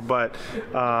things go. But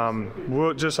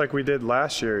we'll, just like we did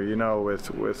last year, with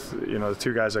the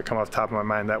two guys that come off the top of my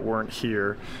mind that weren't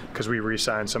here because we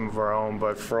re-signed some of our own,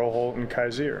 but Froholt and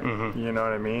Kaiser, you know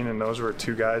what I mean? And those were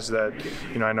two guys that,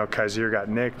 I know Kaiser got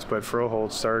nicked, but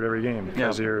Froholt started every game.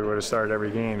 Kaiser would have started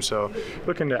every game. So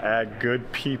looking to add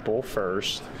good people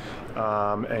first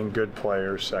and good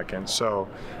players second. So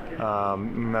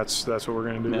that's what we're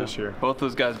going to do this year. Both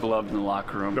those guys beloved in the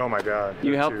locker room. Oh, my God.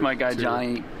 You helped my guy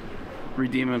Johnny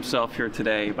redeem himself here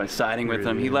today by siding with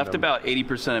him. He left about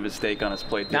 80% of his steak on his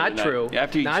plate. Not true.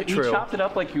 After he true. chopped it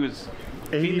up like he was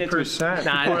 80%. That's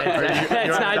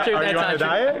not true. Are you on a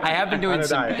diet? I have been doing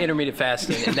some intermittent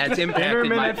fasting, and that's impacted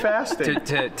my fasting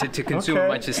to consume a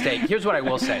bunch of steak. Here's what I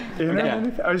will say.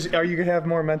 Are you going to have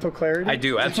more mental clarity? I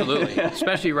do, absolutely.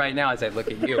 Especially right now as I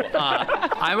look at you.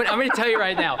 I'm going to tell you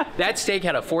right now, that steak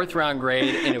had a 4th-round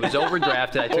grade, and it was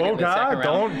overdrafted. I took it in the second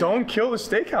round. Don't kill the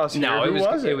steakhouse here. No,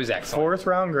 it was excellent.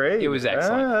 4th-round grade. It was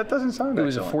excellent. That doesn't sound It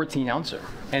was a 14-ouncer.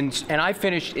 And I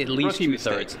finished at least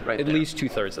two-thirds. At least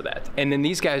two-thirds of that. And then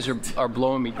these guys are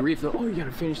blowing me grief. They're, you got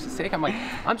to finish the steak. I'm like,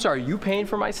 I'm sorry, you paying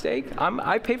for my steak?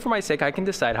 I paid for my steak. I can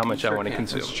decide how much I want to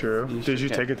consume. That's true. Did you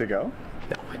take it to go?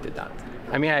 No, I did not.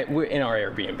 I mean, we're in our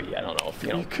Airbnb. I don't know if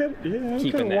you could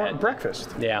keeping that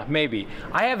breakfast. Yeah, maybe.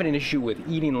 I have an issue with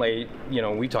eating late.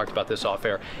 We talked about this off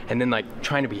air, and then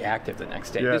trying to be active the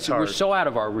next day. Yeah, it's hard. We're so out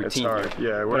of our routine. It's hard.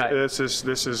 Yeah, this is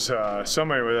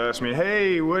somebody would ask me,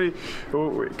 hey,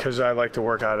 because I like to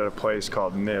work out at a place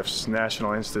called NIFS,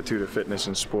 National Institute of Fitness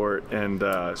and Sport, and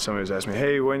somebody was asking me,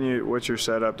 hey, what's your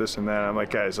setup, this and that. I'm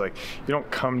like, guys, you don't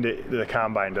come to the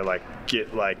combine to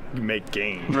make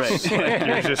gains. Right.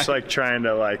 You're just trying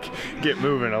to get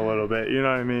moving a little bit, you know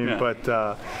what I mean? Yeah. But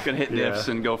gonna hit diffs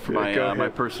and go for my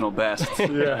personal best.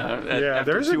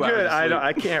 There's a good.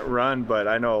 I can't run, but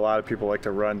I know a lot of people like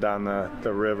to run down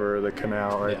the river, the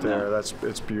canal there.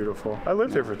 It's beautiful. I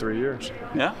lived there for 3 years.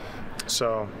 Yeah.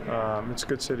 So it's a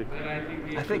good city.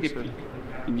 I think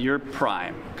in your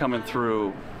prime coming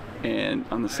through. And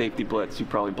on the safety blitz, you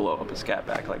probably blow up a scat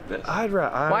back like this.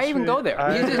 Why even go there?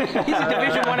 He's a Division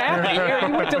I athlete.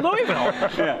 He went to Louisville.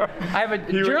 Yeah. I have a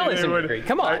journalism degree.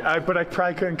 Come on. But I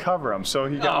probably couldn't cover him, so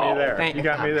he got me there. He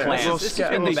got me there. This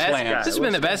has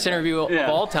been the best interview of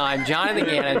all time. Jonathan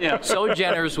Gannon, so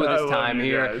generous with his time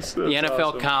here. The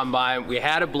NFL Combine. We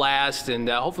had a blast, and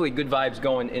hopefully good vibes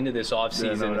going into this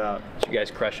offseason. No you guys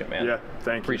crush it, man. Yeah,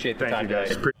 thank you. Appreciate the time,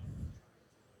 guys.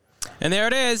 And there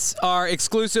it is, our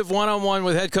exclusive one-on-one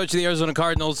with head coach of the Arizona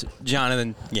Cardinals,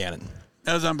 Jonathan Gannon.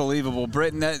 That was unbelievable.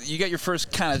 Britton, you got your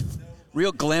first kind of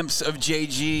real glimpse of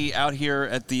JG out here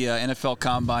at the NFL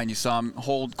Combine. You saw him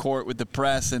hold court with the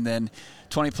press, and then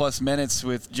 20-plus minutes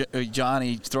with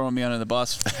Johnny throwing me under the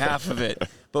bus, half of it.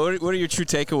 But what are your true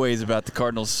takeaways about the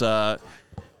Cardinals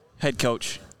head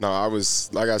coach? No, I was,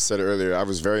 like I said earlier, I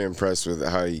was very impressed with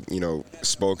how he,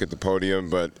 spoke at the podium,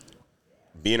 but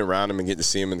being around him and getting to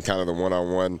see him in kind of the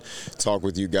one-on-one talk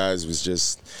with you guys was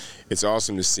just, it's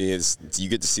awesome to see. You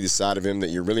get to see the side of him that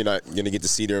you're really not going to get to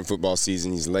see during football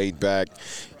season. He's laid back.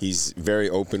 He's very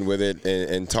open with it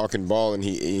and talking ball, and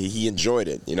he enjoyed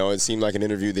it. It seemed like an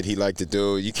interview that he liked to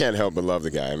do. You can't help but love the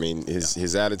guy. I mean,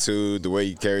 his attitude, the way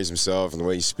he carries himself, and the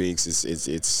way he speaks,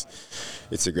 he's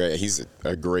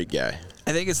a great guy.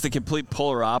 I think it's the complete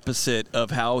polar opposite of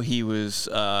how he was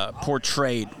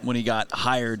portrayed when he got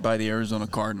hired by the Arizona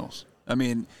Cardinals. I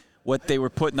mean, what they were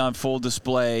putting on full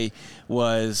display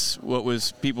was what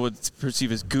was people would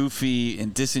perceive as goofy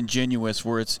and disingenuous,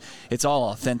 where it's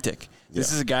all authentic.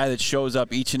 This is a guy that shows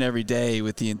up each and every day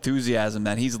with the enthusiasm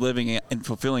that he's living and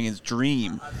fulfilling his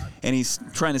dream, and he's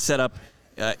trying to set up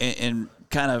and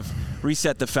kind of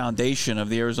reset the foundation of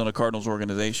the Arizona Cardinals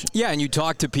organization. Yeah, and you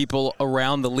talk to people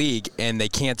around the league, and they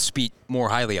can't speak more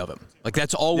highly of him. Like,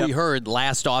 that's all we heard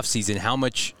last offseason, how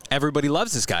much everybody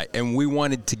loves this guy, and we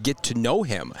wanted to get to know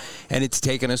him. And it's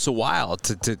taken us a while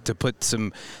to put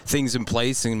some things in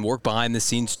place and work behind the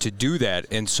scenes to do that.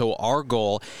 And so our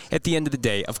goal, at the end of the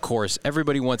day, of course,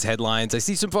 everybody wants headlines. I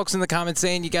see some folks in the comments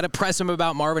saying you got to press him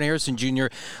about Marvin Harrison Jr.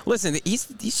 Listen, he's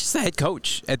just the head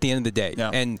coach at the end of the day. Yeah.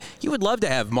 And you would love to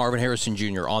have Marvin Harrison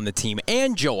Jr. on the team,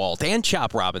 and Joe Alt, and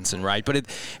Chop Robinson, right? But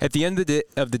at the end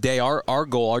of the day, our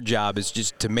goal, our job is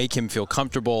just to make him feel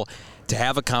comfortable, to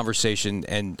have a conversation,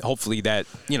 and hopefully that,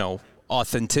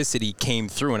 authenticity came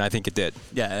through, and I think it did.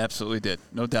 Yeah, it absolutely did.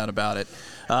 No doubt about it.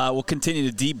 We'll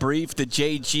continue to debrief the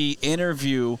JG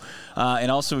interview, and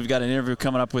also we've got an interview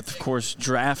coming up with, of course,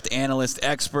 draft analyst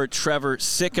expert Trevor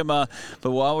Sikkema.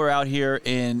 But while we're out here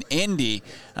in Indy,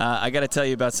 I got to tell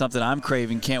you about something I'm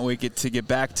craving. Can't wait to get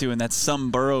back to, and that's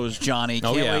some burros, Johnny.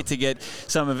 Can't wait to get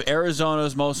some of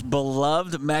Arizona's most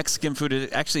beloved Mexican food.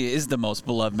 It actually is the most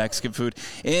beloved Mexican food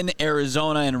in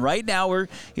Arizona. And right now,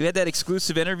 you had that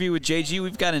exclusive interview with JG.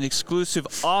 We've got an exclusive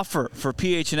offer for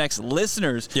PHNX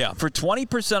listeners for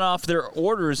 20% off their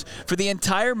orders for the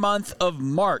entire month of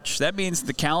March. That means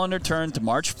the calendar turned to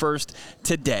March 1st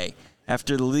today,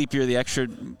 after the leap year, the extra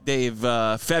day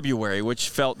of February, which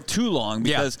felt too long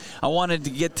because I wanted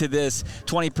to get to this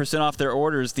 20% off their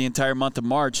orders the entire month of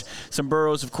March. Some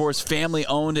burros, of course,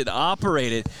 family-owned and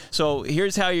operated. So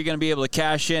here's how you're going to be able to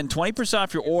cash in 20%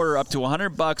 off your order up to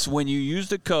 $100 when you use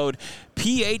the code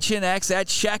PHNX at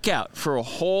checkout for a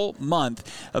whole month.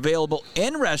 Available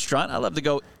in restaurant. I love to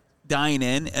go dine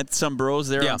in at some burros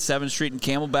there on 7th Street in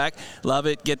Camelback. Love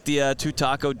it. Get the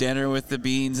 2-taco dinner with the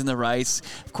beans and the rice.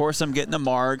 Of course, I'm getting the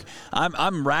marg.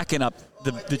 I'm racking up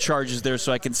the charges there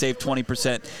so I can save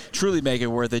 20%. Truly make it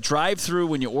worth it. Drive-through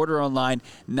when you order online.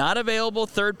 Not available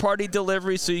third-party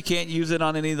delivery, so you can't use it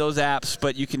on any of those apps,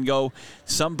 but you can go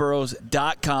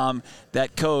someburros.com.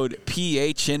 That code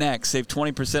PHNX. Save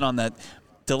 20% on that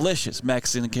delicious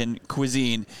Mexican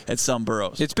cuisine at Some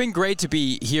Burros. It's been great to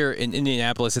be here in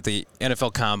Indianapolis at the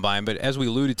NFL Combine, but as we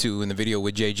alluded to in the video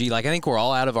with JG, I think we're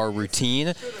all out of our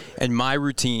routine, and my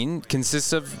routine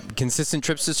consists of consistent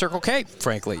trips to Circle K,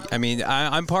 frankly. I mean,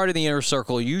 I'm part of the inner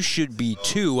circle. You should be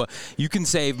too. You can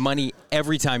save money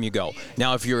every time you go.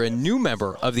 Now, if you're a new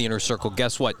member of the inner circle,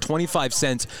 guess what? 25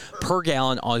 cents per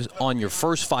gallon on your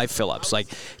first 5 fill-ups. Like,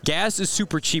 gas is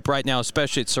super cheap right now,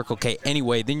 especially at Circle K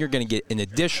anyway. Then you're going to get an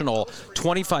additional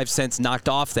 25 cents knocked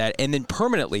off that, and then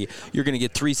permanently you're going to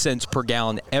get 3 cents per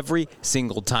gallon every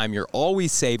single time. You're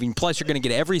always saving. Plus, you're going to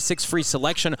get every 6 free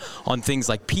selection on things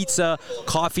like pizza,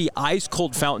 coffee,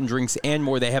 ice-cold fountain drinks, and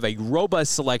more. They have a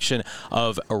robust selection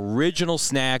of original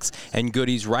snacks and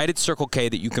goodies right at Circle K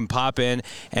that you can pop in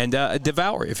and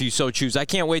devour if you so choose. I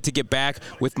can't wait to get back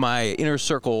with my inner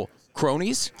circle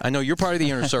cronies. I know you're part of the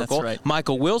inner circle. That's right.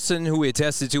 Michael Wilson, who we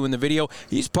attested to in the video,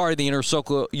 he's part of the inner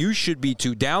circle. You should be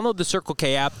too. Download the Circle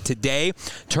K app today.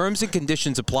 Terms and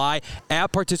conditions apply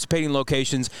at participating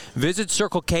locations. Visit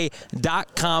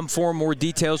CircleK.com for more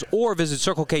details, or visit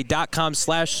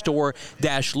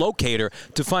CircleK.com/store-locator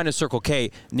to find a Circle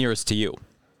K nearest to you.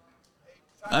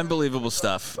 Unbelievable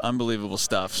stuff. Unbelievable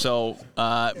stuff. So,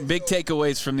 big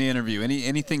takeaways from the interview.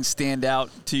 Anything stand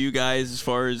out to you guys as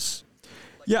far as?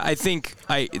 Yeah, I think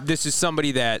this is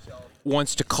somebody that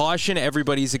wants to caution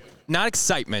everybody's, not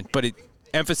excitement, but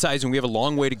emphasizing we have a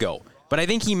long way to go. But I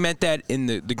think he meant that in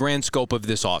the grand scope of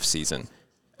this offseason.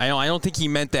 I don't think he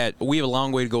meant that we have a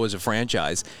long way to go as a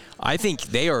franchise. I think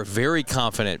they are very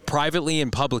confident, privately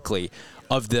and publicly,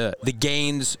 of the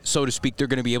gains, so to speak, they're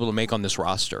going to be able to make on this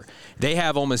roster. They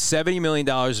have almost $70 million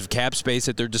of cap space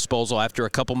at their disposal after a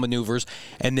couple maneuvers,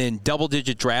 and then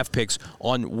double-digit draft picks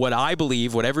on what I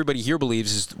believe, what everybody here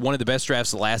believes, is one of the best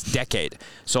drafts of the last decade.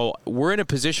 So we're in a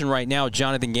position right now,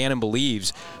 Jonathan Gannon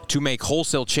believes, to make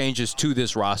wholesale changes to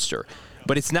this roster.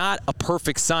 But it's not a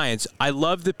perfect science. I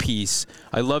love the piece.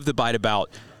 I love the bite about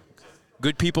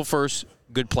good people first,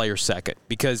 good players second.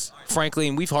 Because, frankly,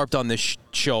 and we've harped on this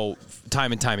show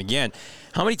time and time again,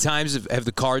 how many times have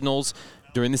the Cardinals,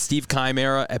 during the Steve Keim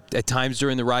era, at times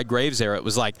during the Rod Graves era, it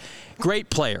was like, great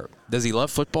player. Does he love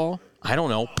football? I don't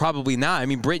know. Probably not. I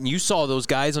mean, Britton, you saw those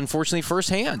guys, unfortunately,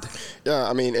 firsthand. Yeah,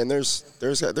 I mean, and there's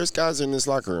guys in this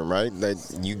locker room, right?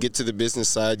 That you get to the business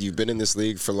side, you've been in this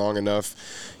league for long enough,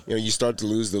 you start to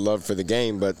lose the love for the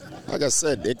game. But like I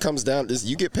said, it comes down to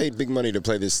you get paid big money to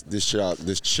play this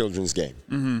children's game.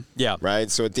 Mm-hmm. Yeah.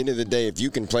 Right? So at the end of the day, if you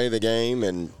can play the game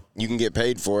and you can get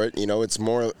paid for it, it's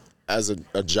more as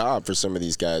a job for some of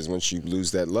these guys once you lose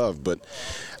that love. But,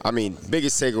 I mean,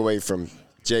 biggest takeaway from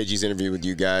JG's interview with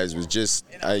you guys was just,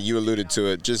 you alluded to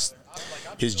it, just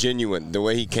his genuine, the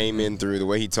way he came in through, the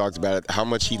way he talked about it, how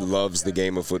much he loves the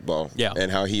game of football,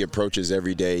 and how he approaches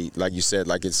every day, like you said,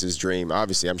 like it's his dream.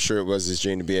 Obviously, I'm sure it was his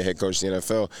dream to be a head coach in the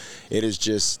NFL. It is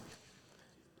just,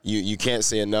 you can't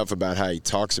say enough about how he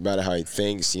talks about it, how he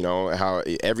thinks, how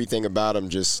everything about him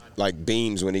just like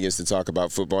beams when he gets to talk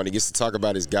about football, and he gets to talk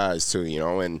about his guys too,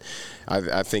 and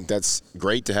I think that's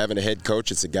great to have in a head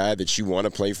coach. It's a guy that you want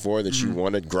to play for, that you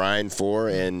want to grind for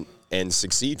and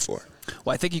succeed for.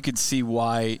 Well, I think you could see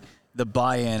why the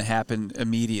buy-in happened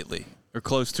immediately or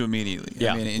close to immediately.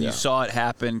 Yeah. I mean, and you saw it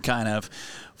happen kind of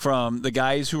from the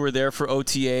guys who were there for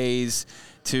OTAs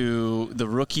to the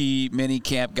rookie mini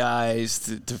camp guys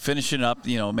to finishing up,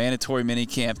 mandatory mini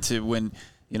camp to when,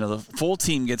 the full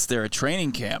team gets there at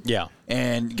training camp. Yeah.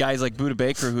 And guys like Budda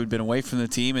Baker, who'd been away from the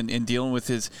team and dealing with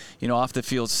his, off the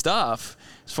field stuff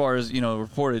as far as,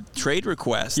 reported trade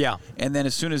requests. Yeah. And then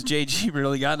as soon as JG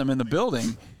really got him in the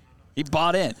building, he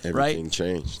bought in, right? Everything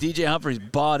changed. DJ Humphries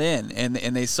bought in, and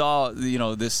they saw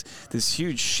this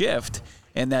huge shift,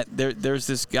 and that there's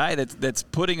this guy that's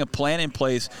putting a plan in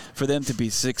place for them to be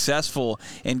successful.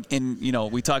 And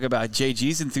we talk about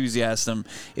JG's enthusiasm.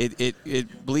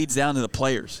 It bleeds down to the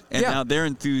players, and now they're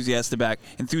enthusiastic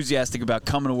about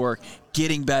coming to work,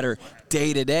 getting better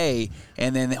day to day,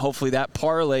 and then hopefully that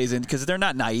parlays in, because they're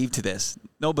not naive to this.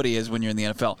 Nobody is when you're in the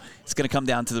NFL. It's going to come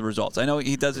down to the results. I know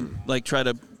he doesn't try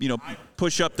to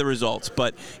push up the results,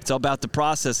 but it's all about the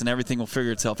process, and everything will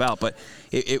figure itself out. But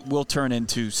it will turn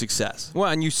into success. Well,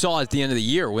 and you saw at the end of the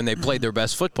year when they played their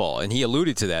best football, and he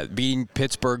alluded to that, beating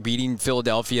Pittsburgh, beating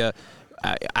Philadelphia,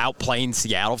 outplaying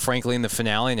Seattle, frankly, in the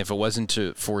finale. And if it wasn't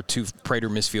for two Prater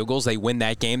missed field goals, they win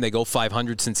that game. They go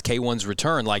 500 since K1's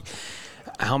return. Like,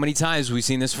 how many times have we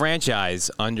seen this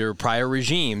franchise under prior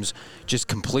regimes just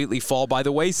completely fall by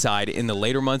the wayside in the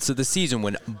later months of the season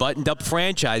when buttoned-up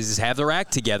franchises have their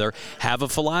act together, have a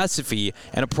philosophy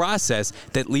and a process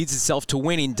that leads itself to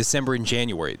winning December and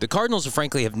January. The Cardinals,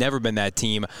 frankly, have never been that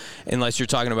team unless you're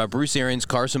talking about Bruce Arians,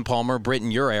 Carson Palmer, Britt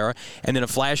in your era, and then a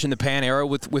flash-in-the-pan era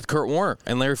with Kurt Warner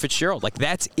and Larry Fitzgerald. Like,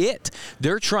 that's it.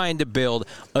 They're trying to build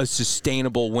a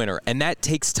sustainable winner, and that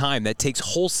takes time. That takes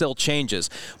wholesale changes.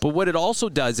 But what it also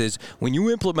does is when you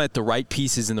implement the right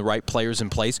pieces and the right players in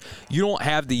place, you don't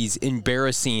have these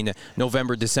embarrassing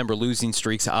November, December losing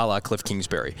streaks a la Cliff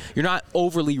Kingsbury. You're not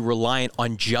overly reliant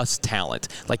on just talent.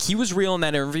 Like he was real in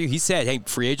that interview. He said, hey,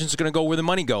 free agents are going to go where the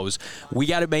money goes. We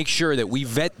got to make sure that we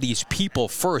vet these people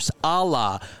first, a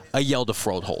la a Yelda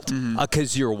Froholt,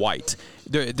 because you're white.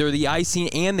 They're the icing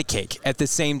and the cake at the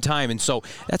same time, and so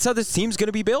that's how this team's going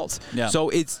to be built. Yeah. So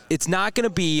it's not going to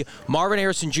be Marvin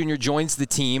Harrison Jr. joins the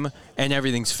team and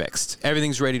everything's fixed.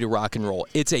 Everything's ready to rock and roll.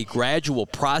 It's a gradual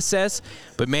process,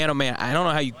 but man, oh man, I don't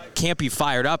know how you can't be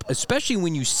fired up, especially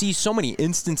when you see so many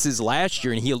instances last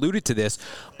year, and he alluded to this,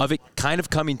 of it kind of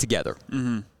coming together.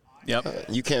 Yep.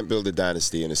 You can't build a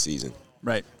dynasty in a season.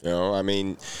 Right. I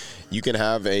mean, you can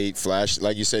have a flash,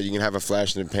 like you said, you can have a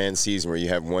flash in the pan season where you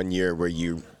have 1 year where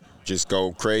you just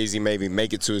go crazy, maybe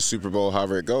make it to a Super Bowl,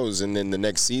 however it goes, and then the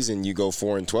next season you go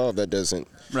 4-12. That doesn't,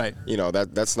 right?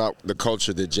 That's not the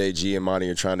culture that JG and Monty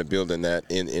are trying to build in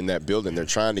that building. They're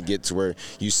trying to get to where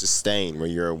you sustain, where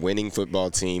you're a winning football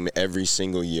team every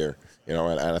single year. And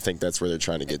I think that's where they're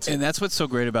trying to get to. And that's what's so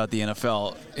great about the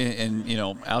NFL,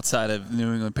 and outside of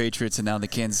New England Patriots and now the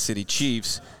Kansas City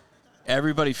Chiefs.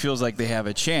 Everybody feels like they have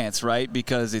a chance, right?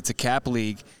 Because it's a cap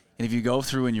league, and if you go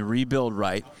through and you rebuild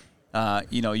right,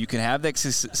 you can have that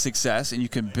success and you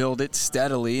can build it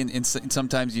steadily. And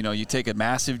sometimes, you take a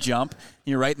massive jump, and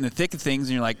you're right in the thick of things,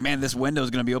 and you're like, man, this window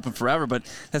is going to be open forever. But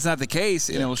that's not the case,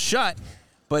 and it will shut.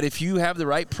 But if you have the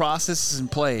right processes in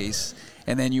place,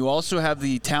 and then you also have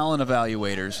the talent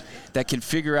evaluators that can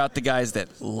figure out the guys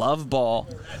that love ball,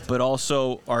 but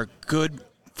also are good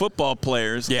football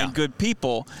players and good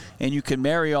people, and you can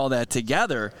marry all that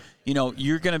together,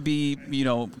 you're going to be,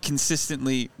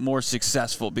 consistently more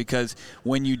successful, because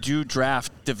when you do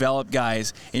draft, develop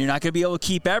guys, and you're not going to be able to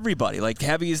keep everybody. Like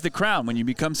heavy is the crown. When you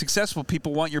become successful,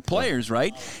 people want your players,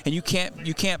 right? And you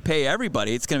can't pay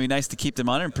everybody. It's going to be nice to keep them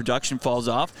on, and production falls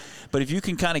off. But if you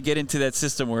can kind of get into that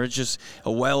system where it's just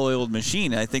a well-oiled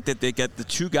machine, I think that they get the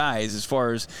two guys as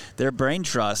far as their brain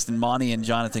trust, and Monty and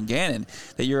Jonathan Gannon,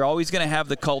 that you're always going to have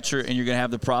the culture and you're going to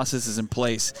have the processes in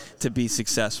place to be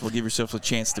successful. Give yourself a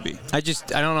chance to be. I don't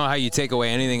know how you take away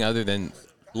anything other than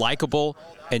likable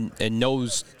and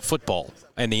knows football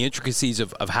and the intricacies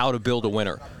of how to build a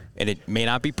winner. And it may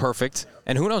not be perfect,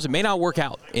 and who knows, it may not work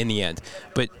out in the end.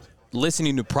 But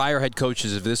listening to prior head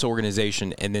coaches of this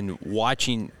organization and then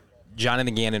watching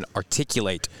Jonathan Gannon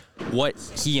articulate what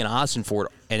he and Ossenford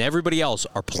and everybody else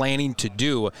are planning to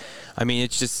do. I mean,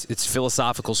 it's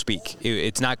philosophical speak.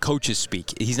 It's not coaches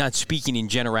speak. He's not speaking in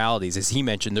generalities. As he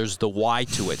mentioned, there's the why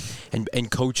to it,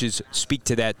 and coaches speak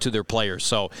to that to their players.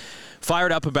 So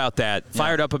fired up about that.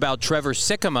 Fired up about Trevor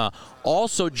Sikkema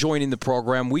also joining the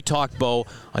program. We talked, Bo,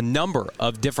 a number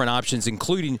of different options,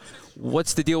 including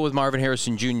what's the deal with Marvin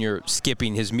Harrison Jr.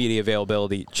 skipping his media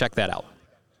availability. Check that out.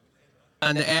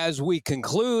 And as we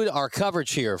conclude our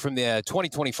coverage here from the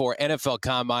 2024 NFL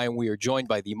Combine, we are joined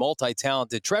by the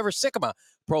multi-talented Trevor Sikkema,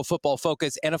 Pro Football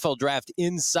Focus NFL Draft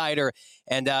Insider,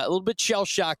 and a little bit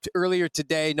shell-shocked earlier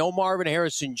today. No Marvin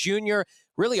Harrison Jr.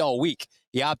 really all week.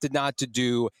 He opted not to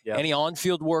do any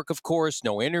on-field work, of course,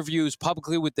 no interviews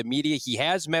publicly with the media. He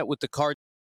has met with the Cardinals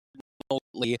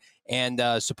and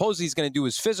supposedly he's going to do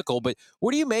his physical. But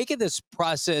what do you make of this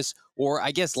process, or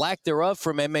I guess lack thereof,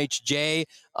 from MHJ?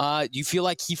 Do you feel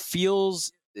like he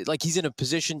feels like he's in a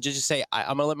position to just say, I'm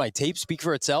going to let my tape speak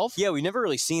for itself? Yeah, we've never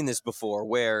really seen this before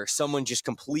where someone just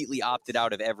completely opted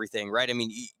out of everything, right? I mean,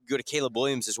 you go to Caleb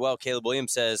Williams as well. Caleb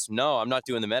Williams says, no, I'm not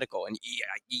doing the medical. And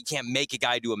you can't make a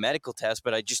guy do a medical test,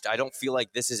 but I don't feel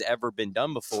like this has ever been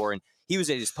done before. And he was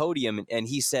at his podium and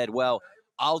he said, well,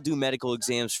 I'll do medical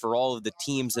exams for all of the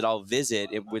teams that I'll visit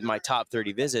with my top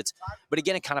 30 visits. But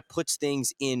again, it kind of puts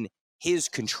things in his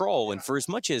control. And for as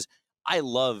much as I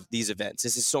love these events,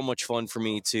 this is so much fun for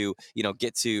me to,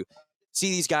 get to see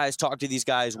these guys, talk to these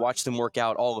guys, watch them work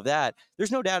out, all of that.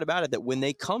 There's no doubt about it that when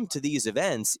they come to these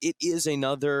events, it is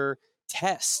another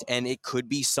test, and it could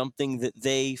be something that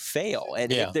they fail.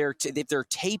 And if their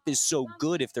tape is so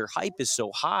good, if their hype is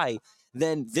so high,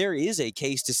 then there is a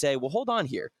case to say, well, hold on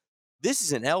here. This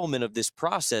is an element of this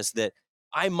process that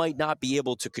I might not be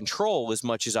able to control as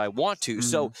much as I want to. Mm-hmm.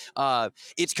 So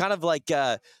it's kind of like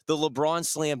the LeBron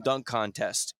slam dunk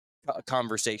contest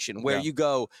conversation where you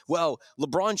go, well,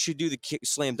 LeBron should do the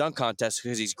slam dunk contest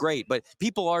because he's great, but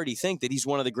people already think that he's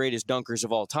one of the greatest dunkers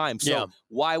of all time. So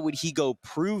why would he go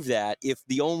prove that if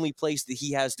the only place that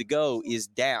he has to go is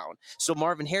down? So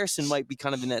Marvin Harrison might be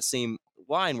kind of in that same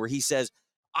line where he says,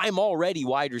 I'm already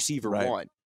wide receiver one.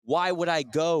 Why would I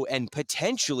go and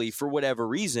potentially, for whatever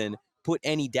reason, put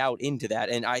any doubt into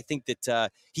that? And I think that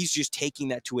he's just taking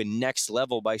that to a next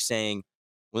level by saying,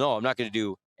 well, no, I'm not going to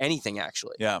do anything,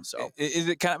 actually. Yeah. So is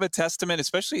it kind of a testament,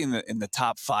 especially in the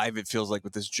top five, it feels like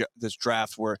with this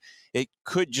draft, where it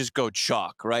could just go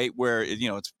chalk, right? Where,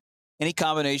 it's any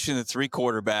combination of the three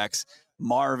quarterbacks,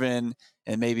 Marvin,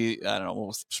 and maybe, I don't know,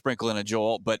 we'll sprinkle in a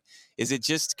Joel, but is it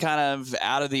just kind of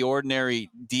out of the ordinary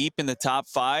deep in the top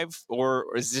five, or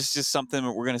is this just something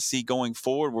that we're going to see going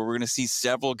forward where we're going to see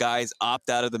several guys opt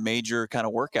out of the major kind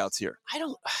of workouts here?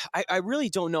 I really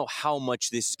don't know how much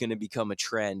this is going to become a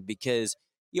trend because,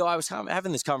 I was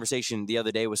having this conversation the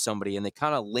other day with somebody and they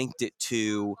kind of linked it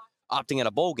to opting out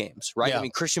of bowl games, right? Yeah. I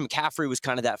mean, Christian McCaffrey was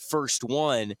kind of that first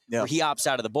one where he opts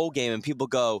out of the bowl game and people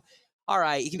go, all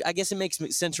right, I guess it makes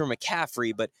sense for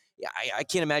McCaffrey, but I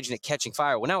can't imagine it catching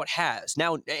fire. Well, now it has.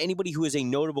 Now, anybody who is a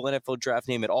notable NFL draft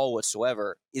name at all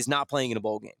whatsoever is not playing in a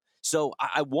bowl game. So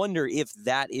I wonder if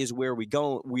that is where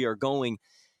we are going.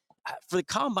 For the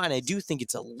Combine, I do think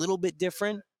it's a little bit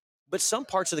different, but some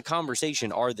parts of the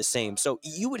conversation are the same. So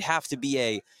you would have to be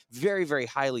a very, very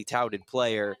highly touted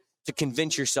player to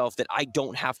convince yourself that I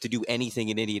don't have to do anything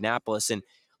in Indianapolis. And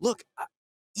look,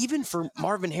 even for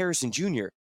Marvin Harrison Jr.,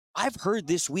 I've heard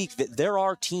this week that there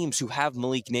are teams who have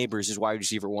Malik Neighbors as wide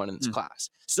receiver one in this class.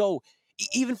 So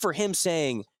even for him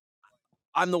saying,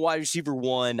 I'm the wide receiver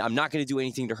one, I'm not going to do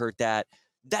anything to hurt that,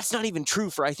 that's not even true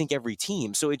for, I think, every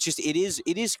team. So it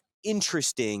is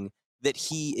interesting that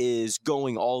he is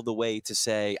going all the way to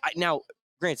say, now,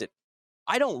 granted,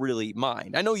 I don't really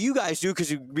mind. I know you guys do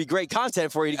because it would be great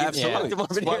content for you to give to Marvin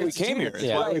Harrison. That's why we came here. That's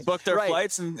why we booked our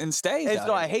flights and stayed. And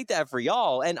so I hate that for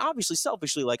y'all. And obviously,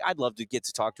 selfishly, I'd love to get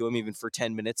to talk to him even for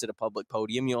 10 minutes at a public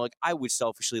podium. I would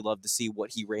selfishly love to see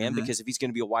what he ran because if he's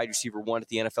going to be a wide receiver one at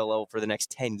the NFL level for the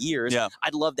next 10 years,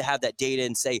 I'd love to have that data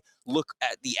and say, look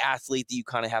at the athlete that you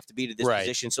kind of have to be to this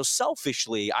position. So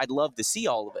selfishly, I'd love to see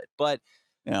all of it. But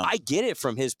I get it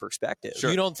from his perspective.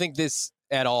 Sure. You don't think this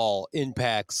at all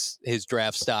impacts his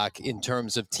draft stock in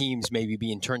terms of teams maybe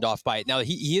being turned off by it? Now,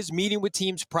 he is meeting with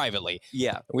teams privately.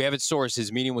 Yeah. We have it sourced.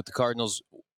 His meeting with the Cardinals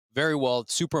very well.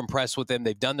 Super impressed with them.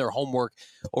 They've done their homework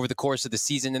over the course of the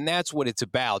season, and that's what it's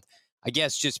about. I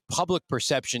guess just public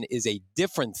perception is a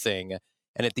different thing.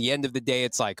 And at the end of the day,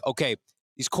 it's like, okay,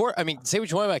 say what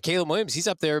you want about Caleb Williams. He's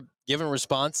up there giving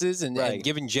responses and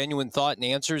giving genuine thought and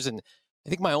answers. And I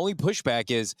think my only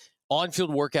pushback is on-field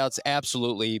workouts,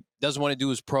 absolutely. Doesn't want to do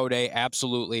his pro day,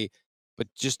 absolutely. but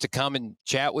just to come and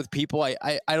chat with people,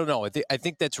 I don't know. I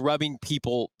think that's rubbing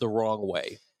people the wrong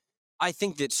way. I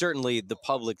think that certainly the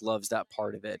public loves that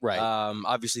part of it. Right.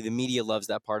 Obviously, the media loves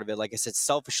that part of it. Like I said,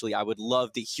 selfishly, I would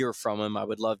love to hear from him. I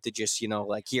would love to just,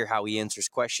 hear how he answers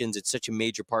questions. It's such a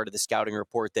major part of the scouting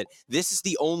report that this is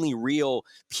the only real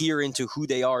peer into who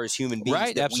they are as human beings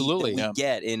Right, that absolutely. we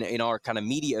get in our kind of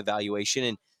media evaluation.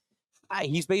 And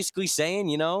he's basically saying,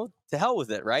 to hell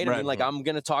with it, right? I mean, I'm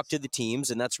going to talk to the teams,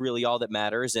 and that's really all that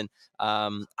matters. And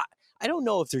I don't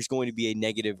know if there's going to be a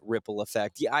negative ripple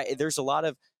effect. Yeah, there's a lot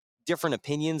of different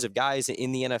opinions of guys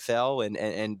in the NFL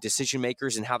and decision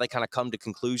makers and how they kind of come to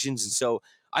conclusions. And so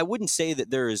I wouldn't say that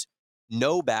there is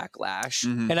no backlash.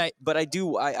 And but I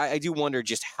do wonder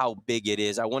just how big it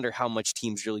is. I wonder how much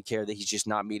teams really care that he's just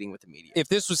not meeting with the media. if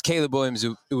this was Caleb Williams,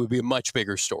 it would be a much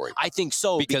bigger story. I think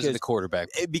so because of the quarterback.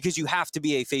 Because you have to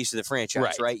be a face of the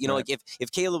franchise, right? Like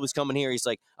if Caleb was coming here, he's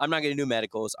like, I'm not going to do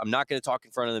medicals. I'm not going to talk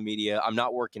in front of the media. I'm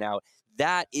not working out.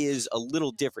 That is a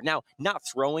little different. Now, not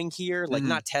throwing here, like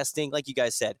not testing, like you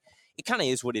guys said, it kind of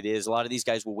is what it is. A lot of these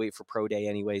guys will wait for pro day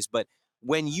anyways. But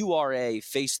when you are a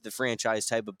face of the franchise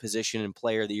type of position and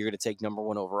player that you're going to take number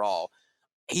 1 overall,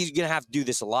 he's going to have to do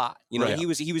this a lot. He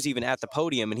was even at the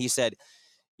podium and he said,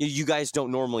 you guys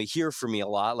don't normally hear from me a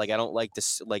lot. Like I don't like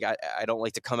this. Like I don't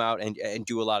like to come out and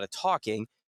do a lot of talking.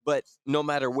 But no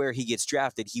matter where he gets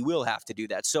drafted, he will have to do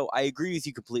that. So I agree with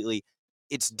you completely.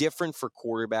 It's different for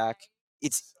quarterback.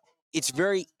 It's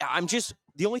very.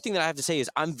 The only thing that I have to say is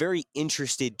I'm very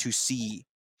interested to see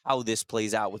how this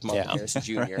plays out with Marvin Harrison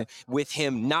Jr. With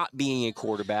him not being a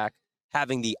quarterback,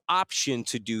 having the option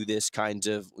to do this kind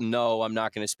of, no, I'm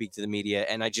not going to speak to the media.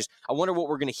 And I wonder what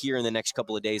we're going to hear in the next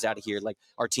couple of days out of here. Like,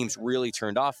 are teams really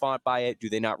turned off by it? Do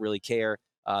they not really care?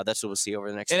 That's what we'll see over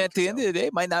the next. And at the end of the day,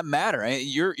 it might not matter.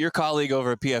 Your colleague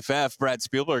over at PFF, Brad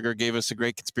Spielberger, gave us a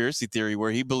great conspiracy theory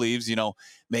where he believes,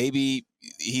 maybe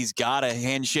he's got a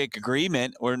handshake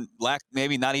agreement, or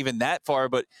maybe not even that far,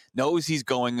 but knows he's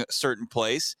going a certain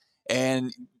place,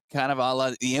 and kind of a la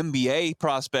the NBA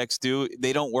prospects do.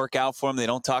 They don't work out for him. They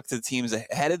don't talk to the teams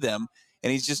ahead of them.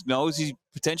 And he just knows he's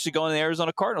potentially going to the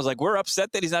Arizona Cardinals. Like, we're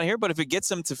upset that he's not here, but if it gets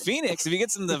him to Phoenix, if he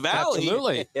gets him to the Valley,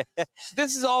 absolutely,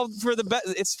 this is all for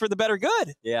it's for the better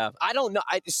good. Yeah, I don't know.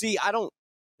 It's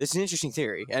an interesting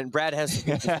theory, and Brad has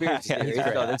some good conspiracy theories.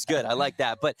 So that's good. I like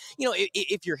that. But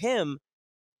if you're him,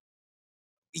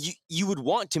 you would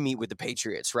want to meet with the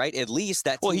Patriots, right? At least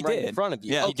that team right in front of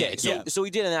you. Yeah, okay, so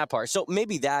he did in that part. So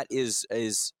maybe that is.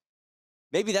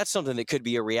 Maybe that's something that could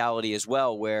be a reality as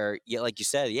well, where, like you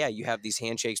said, you have these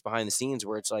handshakes behind the scenes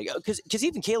where it's like, because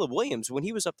even Caleb Williams, when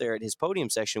he was up there at his podium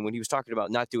session, when he was talking about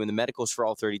not doing the medicals for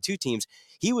all 32 teams,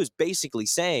 he was basically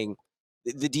saying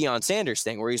the Deion Sanders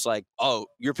thing, where he's like, oh,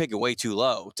 you're picking way too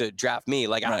low to draft me.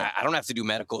 Like, I don't have to do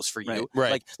medicals for you.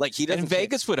 Right. Like he doesn't. And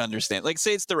Vegas would understand. Like,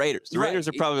 say it's the Raiders. The Raiders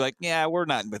are probably like, yeah, we're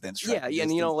not within strike. Yeah,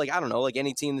 and I don't know, like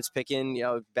any team that's picking,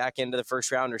 back into the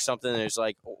first round or something, there's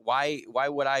like, why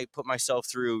would I put myself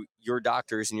through your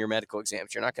doctors and your medical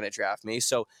exams? You're not going to draft me.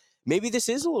 So maybe this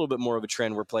is a little bit more of a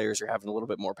trend where players are having a little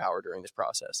bit more power during this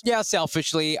process. Yeah,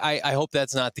 selfishly, I hope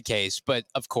that's not the case. But,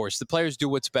 of course, the players do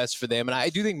what's best for them. And I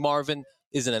do think Marvin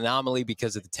is an anomaly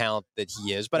because of the talent that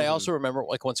he is. But I also remember,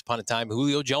 like, once upon a time,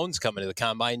 Julio Jones coming to the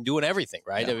combine and doing everything,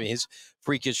 right? Yeah. I mean, his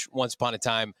freakish once upon a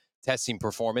time testing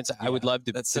performance. I would love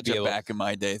to. That's such a back in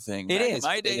my day thing. It is. In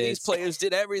my day, these players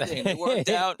did everything. They worked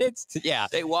out.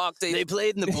 They walked. They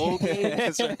played in the bowl game.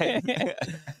 That's right.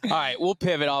 All right, we'll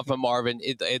pivot off of Marvin,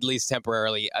 at least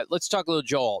temporarily. Let's talk a little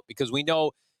Joel, because we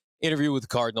know interview with the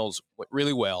Cardinals went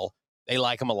really well. They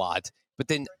like him a lot. But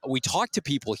then we talk to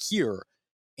people here,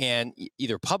 and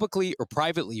either publicly or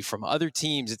privately from other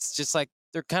teams, it's just like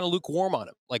they're kind of lukewarm on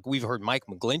him. Like, we've heard Mike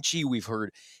McGlinchey, we've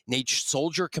heard Nate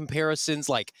Soldier comparisons.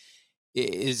 Like,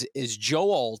 is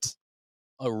Joe Alt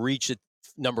a reach at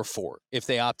number 4 if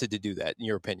they opted to do that, in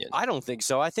your opinion? I don't think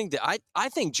so. I think that I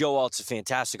think Joe Alt's a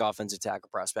fantastic offensive tackle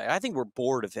prospect. I think we're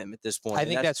bored of him at this point. I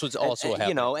think that's what's also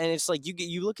happening. And it's like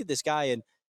you look at this guy and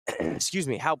excuse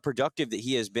me, how productive that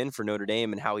he has been for Notre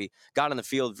Dame, and how he got on the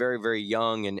field very, very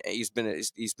young, and he's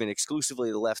been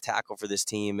exclusively the left tackle for this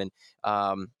team. And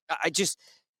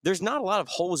there's not a lot of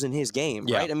holes in his game,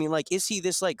 right? I mean, like, is he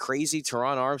this like crazy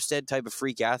Teron Armstead type of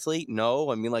freak athlete?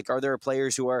 No. I mean, like, are there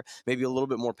players who are maybe a little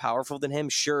bit more powerful than him?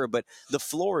 Sure. But the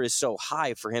floor is so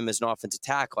high for him as an offensive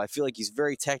tackle. I feel like he's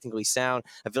very technically sound.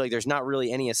 I feel like there's not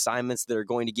really any assignments that are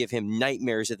going to give him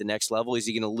nightmares at the next level. Is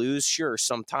he going to lose? Sure,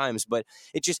 sometimes. But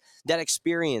it's just that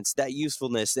experience, that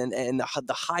usefulness, and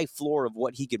the high floor of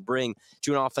what he could bring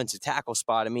to an offensive tackle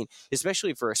spot. I mean,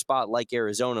 especially for a spot like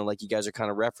Arizona, like you guys are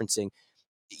kind of referencing,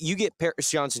 you get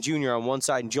Paris Johnson Jr. on one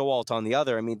side and Joe Alt on the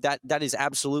other. I mean, that is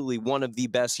absolutely one of the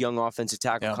best young offensive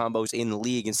tackle combos in the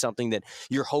league, and something that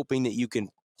you're hoping that you can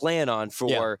plan on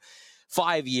for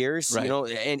 5 years. Right. You know,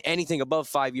 and anything above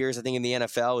 5 years, I think in the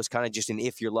NFL is kind of just an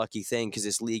if you're lucky thing, because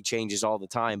this league changes all the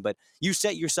time. But you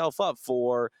set yourself up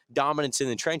for dominance in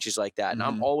the trenches like that, and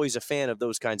I'm always a fan of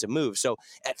those kinds of moves. So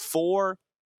at 4,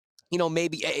 you know,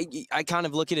 maybe I kind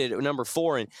of look at it at number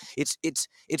 4, and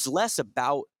it's less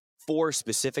about 4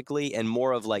 specifically and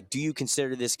more of like, do you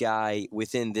consider this guy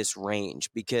within this range?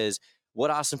 Because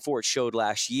what Austin Fort showed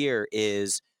last year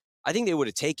is, I think they would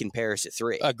have taken Paris at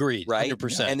 3. Agreed, right?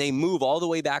 100%. And they move all the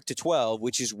way back to 12,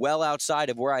 which is well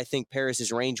outside of where I think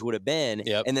Paris's range would have been.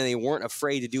 Yep. And then they weren't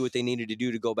afraid to do what they needed to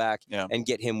do to go back and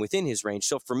get him within his range.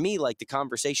 So for me, like, the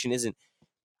conversation isn't,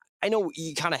 I know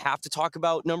you kind of have to talk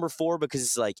about number 4, because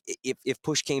it's like, if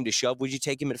push came to shove, would you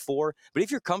take him at 4? But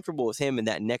if you're comfortable with him in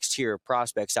that next tier of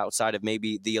prospects outside of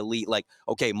maybe the elite, like,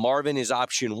 okay, Marvin is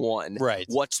option 1. Right.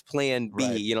 What's plan B?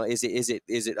 Right. You know, is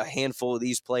it a handful of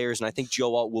these players? And I think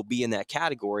Joe Alt will be in that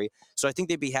category. So I think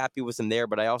they'd be happy with him there.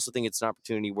 But I also think it's an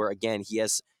opportunity where, again, he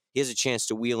has a chance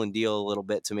to wheel and deal a little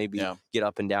bit to maybe get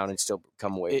up and down and still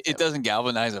come away. It doesn't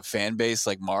galvanize a fan base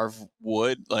like Marv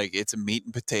would. Like, it's a meat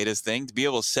and potatoes thing. To be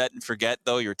able to set and forget,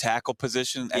 though, your tackle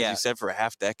position, as you said, for a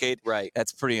half decade, right?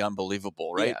 That's pretty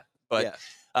unbelievable, right? Yeah.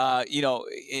 But, you know,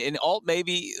 in Alt,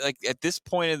 maybe, like, at this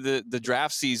point of the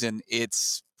draft season,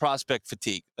 it's prospect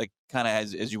fatigue, like, kind of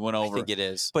as you went over. I think it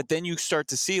is. But then you start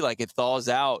to see, like, it thaws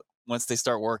out once they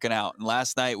start working out. And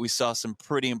last night we saw some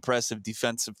pretty impressive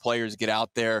defensive players get out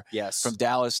there. Yes. From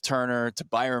Dallas Turner to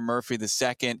Byron Murphy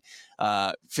II,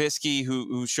 Fiske,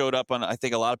 who showed up on, I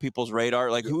think, a lot of people's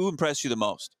radar. Like, who impressed you the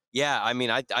most? Yeah, I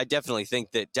mean, I definitely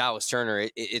think that Dallas Turner,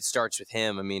 it starts with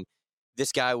him. I mean,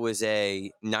 this guy was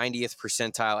a 90th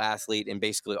percentile athlete in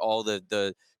basically all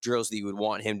the drills that you would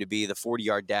want him to be: the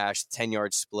 40-yard dash, the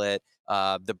 10-yard split,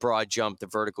 the broad jump, the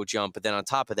vertical jump. But then on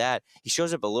top of that, he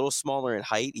shows up a little smaller in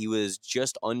height. He was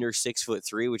just under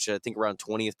 6'3", which I think around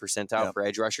 20th percentile for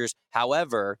edge rushers.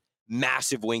 However,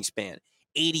 massive wingspan.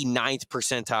 89th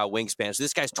percentile wingspan. So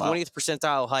this guy's 20th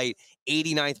percentile height,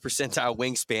 89th percentile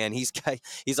wingspan.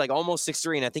 He's like almost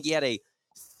 6'3", and I think he had a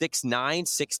 6'9",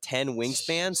 6'10"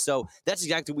 wingspan. So that's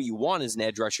exactly what you want as an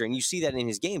edge rusher. And you see that in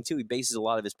his game too. He bases a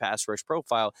lot of his pass rush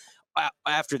profile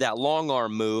after that long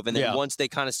arm move. And then once they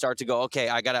kind of start to go, okay,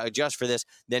 I got to adjust for this,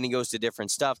 then he goes to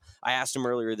different stuff. I asked him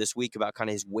earlier this week about kind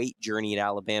of his weight journey at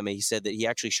Alabama. He said that he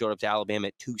actually showed up to Alabama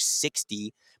at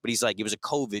 260, but he's like, it was a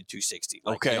COVID 260.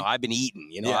 Like, okay. You know, I've been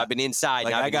eating, I've been inside.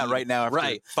 Like I got eating right now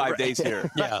after 5 days here.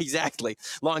 Right, exactly.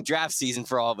 Long draft season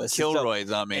for all of us.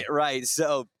 Kilroy's on me. Right.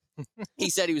 So he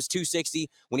said he was 260.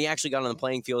 When he actually got on the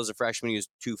playing field as a freshman, he was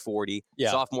 240.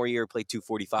 Sophomore year, played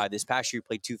 245. This past year,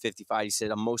 played 255. He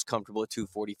said, I'm most comfortable at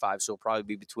 245, so it'll probably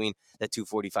be between that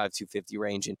 245, 250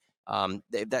 range. And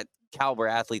that caliber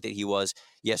athlete that he was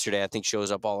yesterday, I think,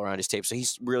 shows up all around his tape. So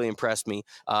he's really impressed me.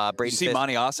 Did you see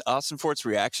Monty Austin Fort's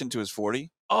reaction to his 40?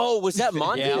 Oh, was that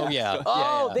Monty?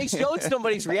 Yeah. They showed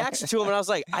somebody's reaction to him, and I was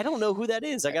like, I don't know who that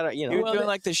is. I gotta, He was doing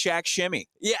like the Shaq shimmy.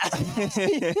 Yeah.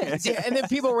 And then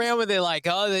people ran with it like,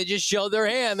 oh, they just showed their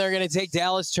hand. They're going to take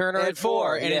Dallas Turner at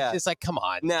 4. And it's just like, come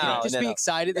on. Just be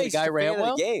excited that the guy ran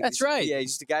well. That's right. Yeah,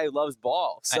 he's just a guy who loves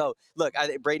ball. So, look, I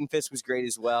think Braden Fisk was great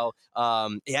as well.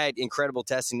 He had incredible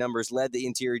testing numbers, led the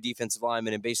interior defensive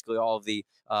lineman in basically all of the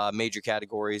major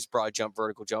categories: broad jump,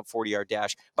 vertical jump, 40-yard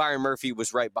dash. Byron Murphy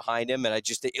was right behind him, and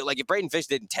if Braden Fisk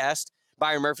didn't test,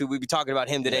 Byron Murphy, we'd be talking about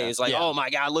him today. It's like, oh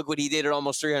my God, look what he did at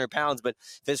almost 300 pounds. But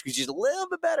Fisk was just a little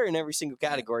bit better in every single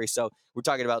category. So we're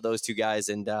talking about those two guys,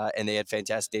 and they had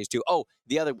fantastic days too. Oh,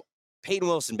 the other, Peyton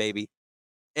Wilson, baby.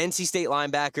 NC State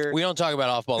linebacker. We don't talk about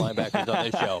off-ball linebackers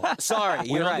on this show. Sorry,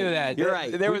 we don't do that. You're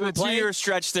right. There was a 2-year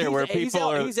stretch there where he's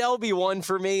LB1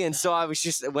 for me, and so I was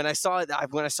just when I saw the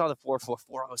 4.44,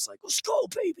 I was like, "Let's go,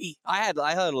 baby!" I had a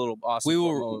little awesome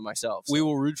moment myself. So. We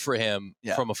will root for him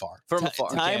from afar.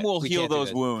 Time will heal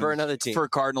those wounds for another team. For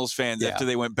Cardinals fans after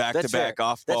they went back-to-back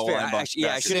off-ball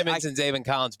linebackers. Simmons and Zayvon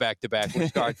Collins back-to-back. We're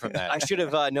scarred from that. I should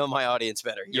have known my audience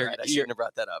better. You're right. I shouldn't have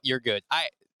brought that up. You're good.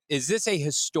 Is this a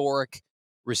historic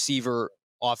receiver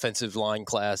offensive line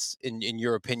class in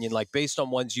your opinion? Like, based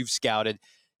on ones you've scouted,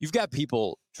 you've got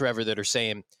people, Trevor, that are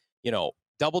saying,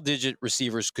 double-digit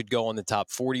receivers could go on the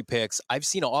top 40 picks. I've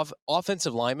seen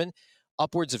offensive linemen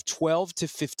upwards of 12 to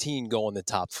 15 go in the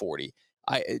top 40.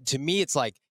 To me, it's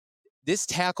like this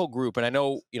tackle group, and I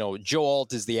know, Joe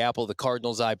Alt is the apple of the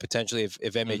Cardinals' eye potentially if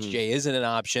MHJ isn't an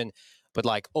option, but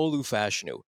like Olu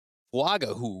Fashanu,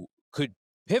 Fuaga, who could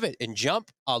pivot and jump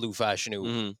Alu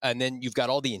Fashanu. And then you've got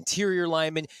all the interior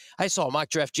linemen. I saw a mock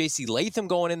draft J.C. Latham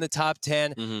going in the top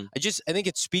 10. I think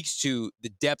it speaks to the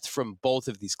depth from both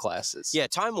of these classes. Yeah,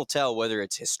 time will tell whether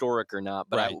it's historic or not.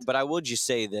 But but I will just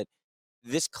say that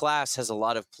this class has a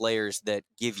lot of players that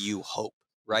give you hope,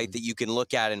 right? That you can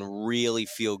look at and really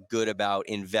feel good about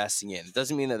investing in. It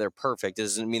doesn't mean that they're perfect. It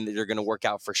doesn't mean that they're going to work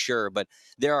out for sure. But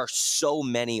there are so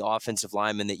many offensive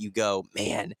linemen that you go,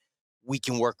 man, we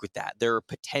can work with that. There are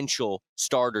potential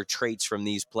starter traits from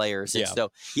these players. And so,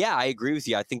 yeah, I agree with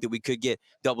you. I think that we could get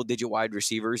double-digit wide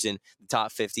receivers in the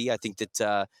top 50. I think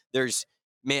that there's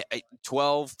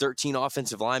 12, 13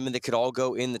 offensive linemen that could all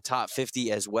go in the top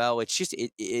 50 as well. It's just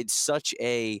it's such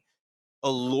a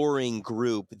alluring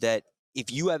group that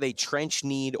if you have a trench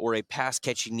need or a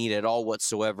pass-catching need at all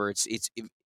whatsoever,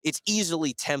 it's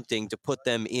easily tempting to put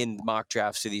them in mock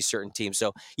drafts to these certain teams.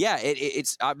 So, yeah,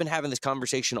 it's I've been having this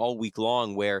conversation all week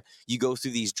long where you go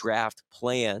through these draft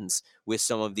plans with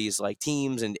some of these like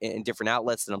teams and different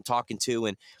outlets that I'm talking to,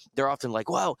 and they're often like,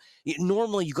 "Well,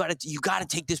 normally you got to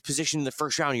take this position in the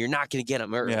first round. And you're not going to get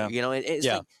them." It's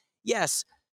like, yes,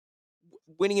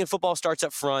 winning in football starts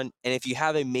up front, and if you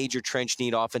have a major trench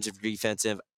need, offensive or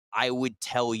defensive, I would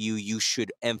tell you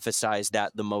should emphasize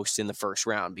that the most in the first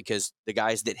round because the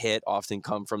guys that hit often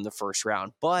come from the first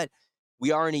round. But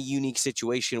we are in a unique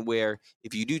situation where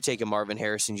if you do take a Marvin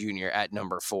Harrison Jr. at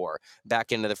number 4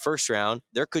 back into the first round,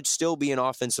 there could still be an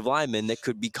offensive lineman that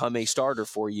could become a starter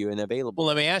for you and available. Well,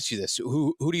 let me ask you this.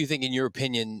 Who do you think, in your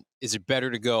opinion, is it better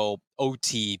to go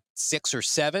OT 6 or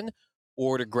 7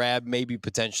 or to grab maybe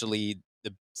potentially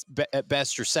the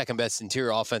best or second best interior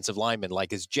offensive lineman?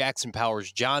 Like, is Jackson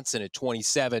Powers Johnson at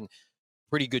 27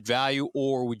 pretty good value,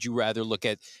 or would you rather look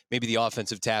at maybe the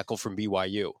offensive tackle from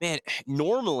BYU? Man,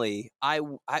 normally I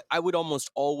would almost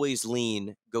always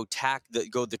lean go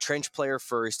the trench player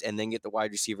first and then get the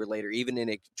wide receiver later, even in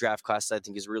a draft class that I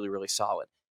think is really, really solid.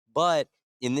 But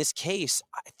in this case,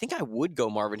 I think I would go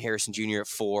Marvin Harrison Jr. at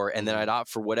 4, and then I'd opt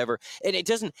for whatever. And it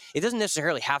doesn't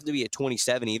necessarily have to be at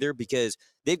 27 either, because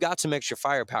they've got some extra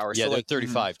firepower. Yeah, so they're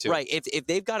 35 too. Right. If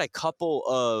they've got a couple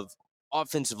of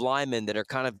offensive linemen that are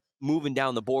kind of moving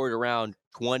down the board around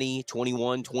 20,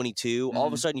 21, 22, all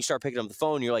of a sudden you start picking up the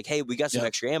phone and you're like, hey, we got some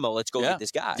extra ammo. Let's go get this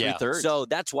guy. Yeah. So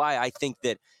that's why I think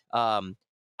that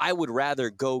I would rather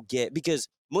go get, because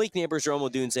Malik Neighbors, Rome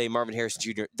Odunze, Marvin Harrison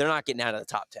Jr., they're not getting out of the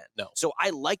top 10. No. So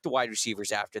I like the wide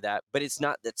receivers after that, but it's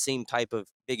not that same type of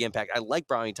big impact. I like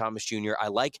Brian Thomas Jr., I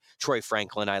like Troy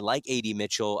Franklin, I like A.D.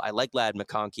 Mitchell, I like Ladd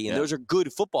McConkey, and those are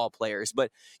good football players, but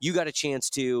you got a chance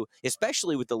to,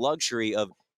 especially with the luxury of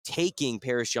taking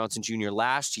Paris Johnson Jr.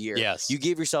 last year, you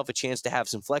give yourself a chance to have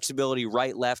some flexibility,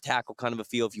 right, left tackle kind of a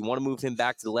feel. If you want to move him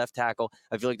back to the left tackle,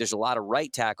 I feel like there's a lot of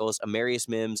right tackles, Amarius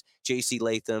Mims, J.C.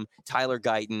 Latham, Tyler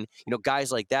Guyton,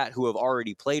 guys like that who have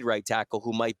already played right tackle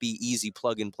who might be easy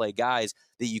plug-and-play guys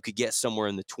that you could get somewhere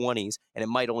in the 20s, and it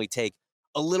might only take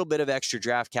a little bit of extra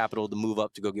draft capital to move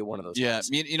up to go get one of those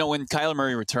guys. When Kyler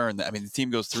Murray returned, the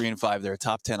team goes 3-5. They're a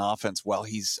top 10 offense while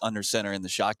he's under center in the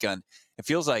shotgun. It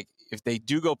feels like if they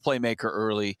do go playmaker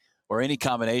early or any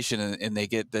combination and they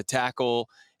get the tackle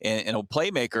and a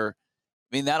playmaker,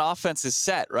 that offense is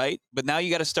set, right? But now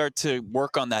you got to start to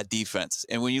work on that defense.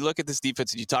 And when you look at this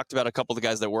defense, and you talked about a couple of the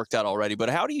guys that worked out already, but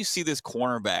how do you see this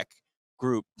cornerback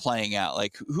group playing out?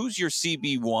 Like, who's your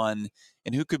CB1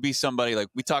 and who could be somebody like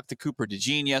we talked to Cooper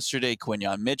DeJean yesterday,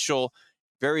 Quinyon Mitchell,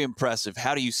 very impressive.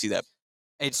 How do you see that?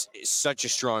 It's such a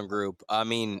strong group.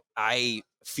 I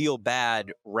feel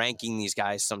bad ranking these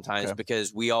guys sometimes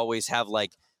because we always have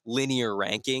like linear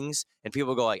rankings and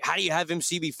people go like, how do you have him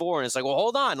CB4? And it's like, well,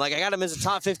 hold on. Like, I got him as a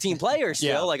top 15 player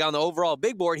still, like on the overall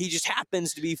big board. He just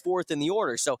happens to be 4th in the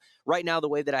order. So right now, the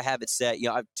way that I have it set,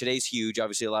 today's huge,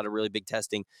 obviously a lot of really big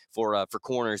testing for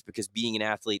corners because being an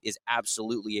athlete is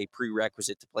absolutely a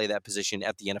prerequisite to play that position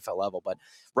at the NFL level. But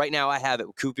right now I have it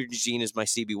with Cooper DeJean as my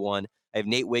CB1. I have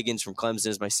Nate Wiggins from Clemson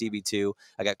as my CB2.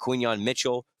 I got Quinyon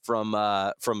Mitchell from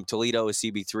Toledo as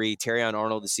CB3. Terrion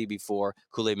Arnold as CB4.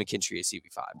 Kool-Aid McKinstry as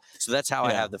CB5. So that's how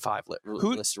I have the 5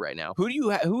 listed right now. Who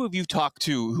have you talked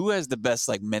to? Who has the best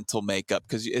mental makeup?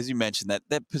 Because as you mentioned,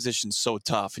 that position's so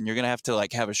tough, and you're gonna have to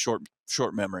have a short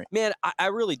memory. Man, I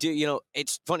really do.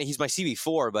 It's funny. He's my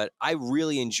CB4, but I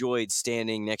really enjoyed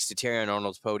standing next to Terrion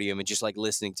Arnold's podium and just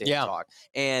listening to him talk.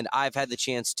 And I've had the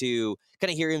chance to kind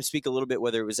of hear him speak a little bit,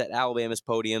 whether it was at Alabama's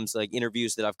podiums, like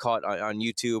interviews that I've caught on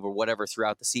YouTube or whatever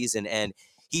throughout the season. And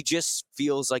he just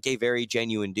feels like a very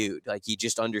genuine dude. Like, he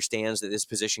just understands that this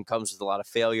position comes with a lot of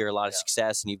failure, a lot of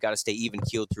success, and you've got to stay even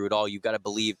keeled through it all. You've got to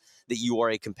believe that you are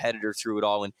a competitor through it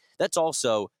all. And that's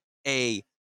also a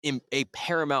a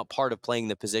paramount part of playing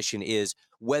the position is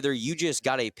whether you just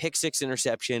got a pick six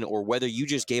interception or whether you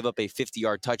just gave up a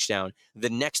 50-yard touchdown. The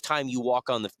next time you walk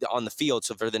on the field,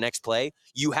 so for the next play,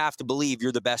 you have to believe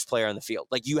you're the best player on the field.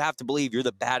 Like, you have to believe you're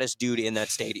the baddest dude in that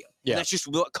stadium. Yeah. And that's just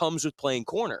what comes with playing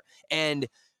corner. And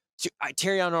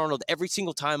Terrion Arnold, every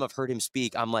single time I've heard him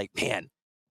speak, I'm like, man,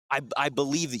 I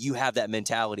believe that you have that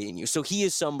mentality in you. So he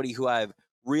is somebody who I've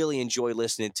really enjoyed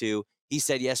listening to. He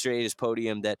said yesterday at his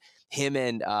podium that him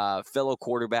and fellow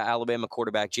Alabama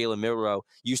quarterback Jalen Milroe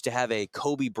used to have a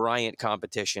Kobe Bryant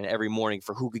competition every morning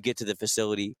for who could get to the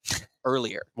facility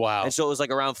earlier. Wow. And so it was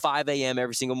like around 5 a.m.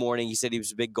 every single morning. He said he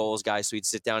was a big goals guy, so he'd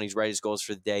sit down, he'd write his goals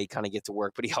for the day, kind of get to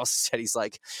work. But he also said he's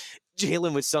like,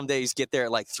 Jalen would some days get there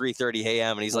at like 3:30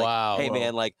 a.m. and he's like, hey,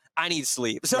 man, like, I need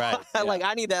sleep. So like,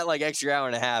 I need that like extra hour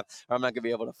and a half or I'm not going to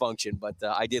be able to function. But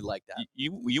I did like that.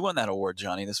 You won that award,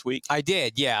 Johnny, this week. I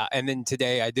did, yeah. And then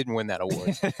today I didn't win that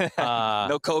award.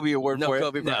 No Kobe award for it? No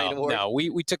Kobe Bryant award? No,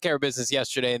 we took care of business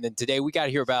yesterday. And then today we got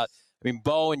here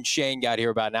Bo and Shane got here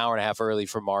about an hour and a half early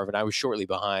from Marvin. I was shortly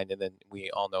behind, and then we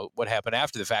all know what happened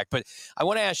after the fact. But I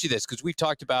want to ask you this, because we've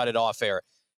talked about it off air.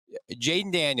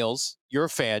 Jayden Daniels, you're a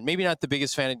fan, maybe not the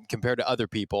biggest fan compared to other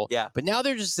people. Yeah. But now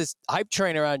there's just this hype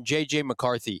train around J.J.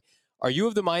 McCarthy. Are you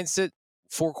of the mindset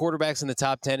 4 quarterbacks in the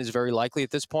top 10 is very likely at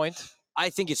this point? I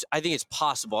think it's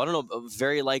possible. I don't know,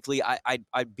 very likely.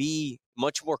 I'd be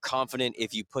much more confident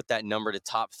if you put that number to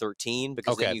top 13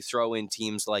 because then you throw in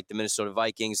teams like the Minnesota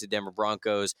Vikings, the Denver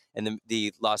Broncos, and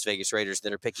the Las Vegas Raiders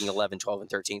that are picking 11, 12, and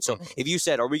 13. So if you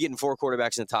said, are we getting 4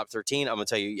 quarterbacks in the top 13? I'm going to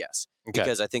tell you yes.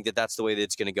 Because I think that's the way that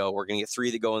it's going to go. We're going to get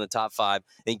 3 that go in the top 5.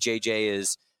 I think JJ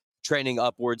is trending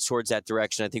upwards towards that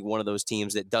direction. I think one of those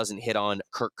teams that doesn't hit on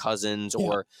Kirk Cousins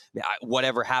or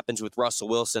whatever happens with Russell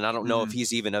Wilson. I don't know if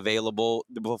he's even available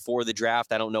before the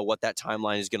draft. I don't know what that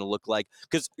timeline is going to look like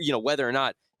because, whether or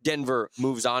not Denver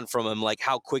moves on from him, like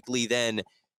how quickly then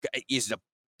is the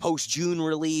post-June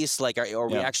release? Like, are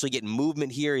we actually getting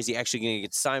movement here? Is he actually going to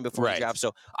get signed before the draft?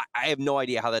 So I have no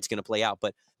idea how that's going to play out,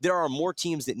 but there are more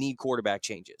teams that need quarterback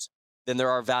changes than there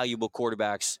are valuable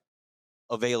quarterbacks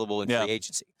available in free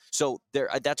agency. So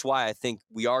that's why I think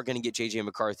we are going to get J.J.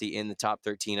 McCarthy in the top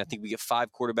 13. I think we get 5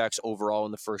 quarterbacks overall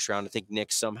in the first round. I think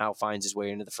Nick somehow finds his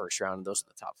way into the first round, and those are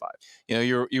the top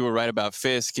 5. You were right about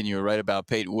Fisk, and you were right about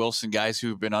Peyton Wilson, guys who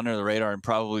have been under the radar and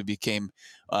probably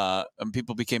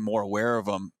people became more aware of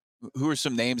them. Who are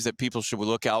some names that people should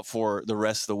look out for the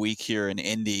rest of the week here in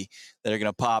Indy that are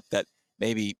going to pop that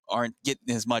maybe aren't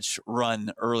getting as much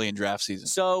run early in draft season?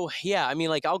 So,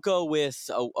 I'll go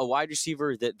with a wide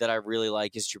receiver that I really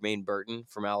like is Jermaine Burton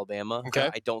from Alabama.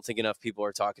 Okay. I don't think enough people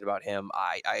are talking about him.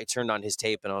 I turned on his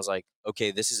tape and I was like,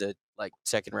 okay, this is a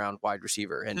second-round wide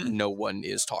receiver, and no one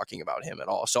is talking about him at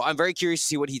all. So I'm very curious to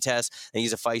see what he tests, and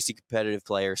he's a feisty, competitive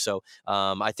player. So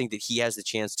I think that he has the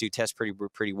chance to test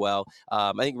pretty well.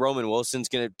 I think Roman Wilson's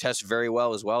going to test very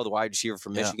well as well, the wide receiver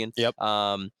from Michigan. Yep.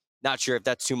 Not sure if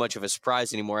that's too much of a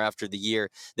surprise anymore after the year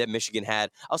that Michigan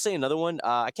had. I'll say another one.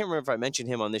 I can't remember if I mentioned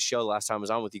him on this show last time I was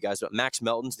on with you guys, but Max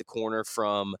Melton's the corner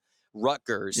from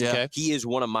Rutgers. Yeah. Okay. He is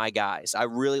one of my guys. I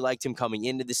really liked him coming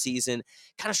into the season.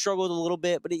 Kind of struggled a little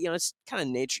bit, but it's kind of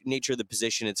nature of the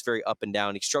position. It's very up and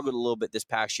down. He struggled a little bit this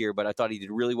past year, but I thought he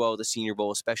did really well at the Senior Bowl,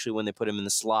 especially when they put him in the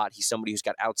slot. He's somebody who's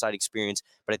got outside experience,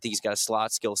 but I think he's got a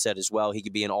slot skill set as well. He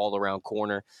could be an all-around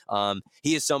corner.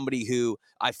 He is somebody who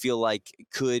I feel like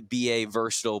could be a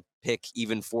versatile pick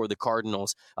even for the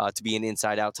Cardinals to be an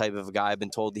inside-out type of a guy. I've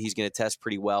been told that he's going to test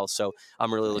pretty well, so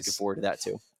I'm really looking forward to that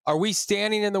too. Are we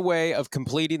standing in the way of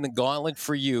completing the gauntlet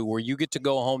for you where you get to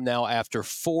go home now after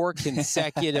 4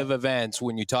 consecutive events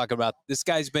when you talk about this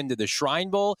guy's been to the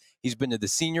Shrine Bowl, he's been to the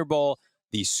Senior Bowl,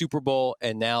 the Super Bowl,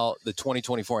 and now the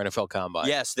 2024 NFL Combine?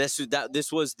 Yes, this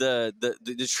was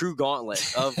the true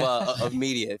gauntlet of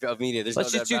media.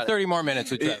 Let's just do 30 more minutes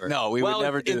with Trevor. No, we would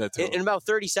never do that to him. In about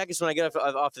 30 seconds when I get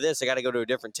off of this, I got to go to a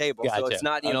different table. Gotcha. So it's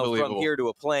not, from here to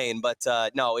a plane. But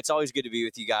no, it's always good to be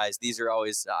with you guys. These are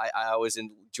always, I always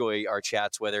enjoy our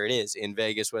chats, whether it is in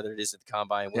Vegas, whether it is at the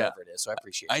Combine, whatever it is. So I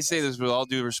appreciate it. I say this with all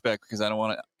due respect because I don't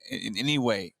want to in any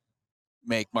way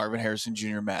make Marvin Harrison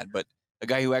Jr. mad, but a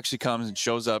guy who actually comes and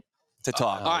shows up to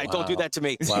talk. All right, don't do that to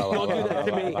me. Don't do that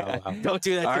to me. Don't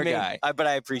do that Our to me. guy. But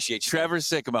I appreciate you. Trevor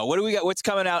Sycamore. What do we got? What's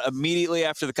coming out immediately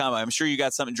after the Combine? I'm sure you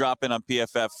got something dropping on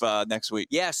PFF next week.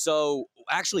 Yeah, so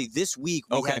actually this week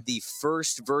we had the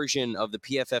first version of the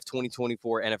PFF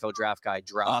 2024 NFL Draft Guide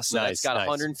drop. Awesome. So it's got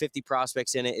 150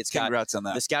 prospects in it. It's Congrats on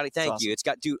that. The scouting. Thank you. It's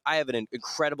got, dude, I have an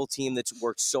incredible team that's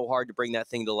worked so hard to bring that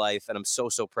thing to life, and I'm so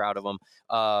proud of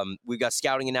them. We've got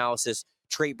scouting analysis,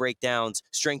 trait breakdowns,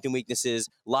 strength and weaknesses,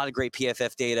 a lot of great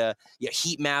PFF data,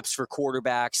 heat maps for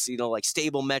quarterbacks, like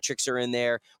stable metrics are in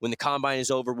there. When the combine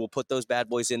is over, we'll put those bad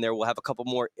boys in there. We'll have a couple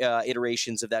more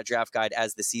iterations of that draft guide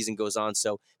as the season goes on.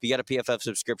 So if you got a PFF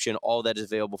subscription, all that is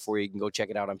available for you. You can go check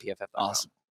it out on PFF. Awesome.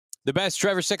 The best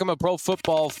Trevor Sikkema Pro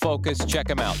Football Focus. Check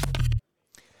him out.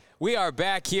 We are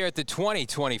back here at the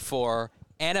 2024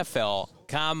 NFL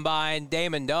Combine.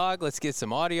 Damon Dog, let's get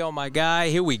some audio, my guy.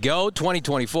 Here we go,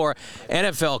 2024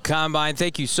 NFL Combine.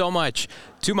 Thank you so much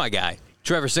to my guy,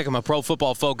 Trevor Sikkema, Pro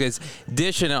Football Focus,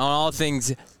 dishing on all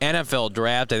things NFL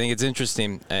draft. I think it's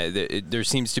interesting. There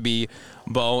seems to be,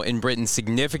 Bo and Britton,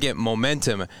 significant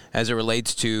momentum as it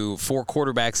relates to 4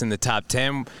 quarterbacks in the top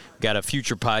 10. Got a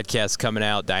future podcast coming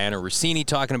out, Diana Rossini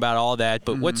talking about all that.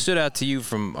 But what stood out to you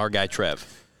from our guy,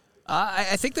 Trev?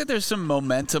 I think that there's some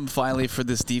momentum finally for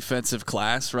this defensive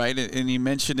class, right? And you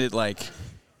mentioned it and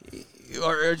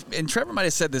Trevor might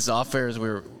have said this off air as we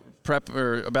were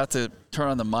about to turn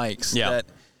on the mics. Yeah.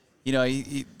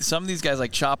 That, some of these guys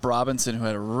like Chop Robinson, who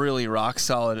had a really rock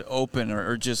solid open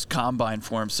or just combine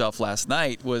for himself last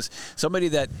night, was somebody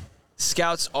that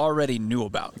scouts already knew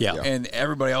about. Yeah. And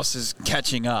everybody else is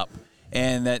catching up.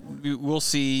 And that we'll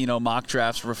see, mock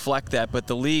drafts reflect that. But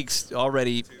the league's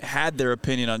already had their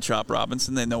opinion on Chop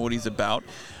Robinson. They know what he's about.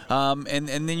 And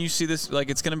then you see this,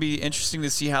 it's going to be interesting to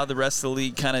see how the rest of the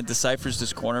league kind of deciphers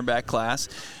this cornerback class.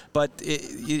 But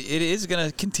it is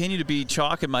going to continue to be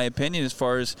chalk, in my opinion, as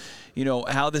far as,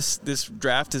 how this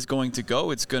draft is going to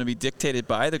go. It's going to be dictated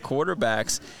by the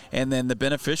quarterbacks, and then the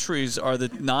beneficiaries are the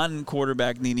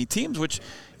non-quarterback needy teams, which,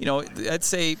 I'd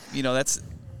say, that's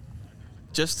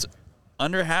just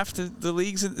under half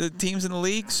the teams in the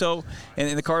league. So,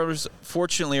 and the Cardinals,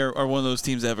 fortunately, are one of those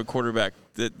teams that have a quarterback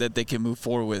that they can move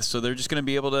forward with. So they're just going to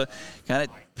be able to kind of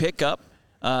pick up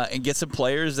and get some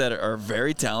players that are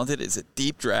very talented. It's a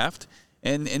deep draft,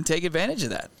 and take advantage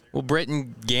of that. Well,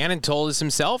 Britton Gannon told us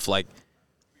himself,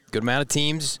 good amount of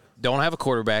teams don't have a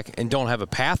quarterback and don't have a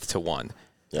path to one.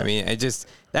 Yeah. I mean,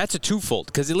 that's a twofold,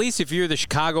 because at least if you're the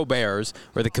Chicago Bears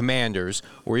or the Commanders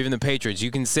or even the Patriots, you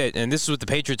can sit, and this is what the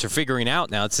Patriots are figuring out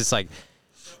now. It's just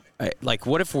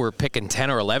what if we're picking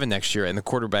 10 or 11 next year and the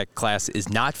quarterback class is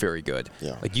not very good?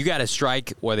 Yeah. You got to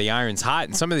strike where the iron's hot.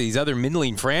 And some of these other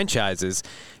middling franchises,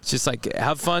 it's just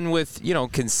have fun with,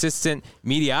 consistent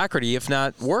mediocrity, if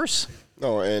not worse.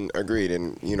 No, and agreed.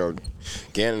 And,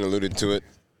 Gannon alluded to it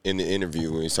in the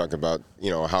interview when he's talking about,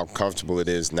 how comfortable it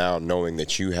is now knowing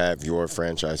that you have your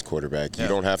franchise quarterback. You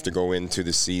don't have to go into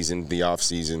the season, the off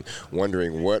season,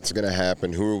 wondering what's going to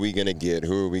happen, who are we going to get,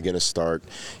 who are we going to start.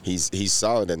 He's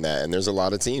solid in that. And there's a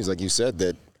lot of teams, like you said,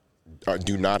 that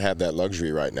do not have that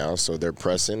luxury right now, so they're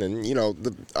pressing. And,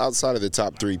 outside of the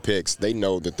top 3 picks, they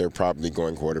know that they're probably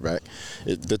going quarterback.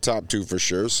 The top 2 for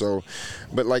sure. So,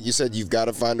 but like you said, you've got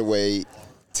to find a way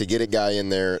to get a guy in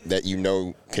there that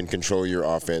can control your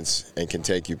offense and can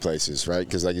take you places, right?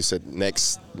 Because like you said,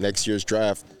 next year's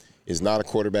draft is not a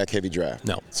quarterback-heavy draft.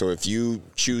 No. So if you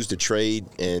choose to trade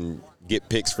and get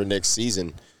picks for next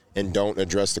season and don't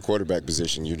address the quarterback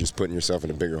position, you're just putting yourself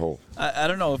in a bigger hole. I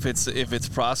don't know if it's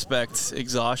prospect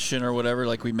exhaustion or whatever,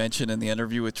 like we mentioned in the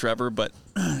interview with Trevor, but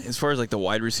as far as the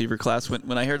wide receiver class,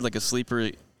 when I heard a sleeper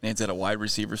and it's at a wide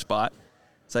receiver spot,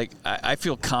 it's I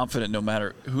feel confident no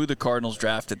matter who the Cardinals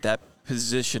draft at that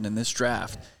position in this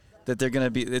draft, that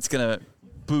it's going to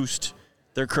boost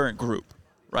their current group,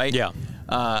 right? Yeah.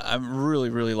 I really,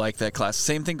 really like that class.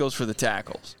 Same thing goes for the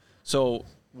tackles. So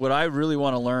what I really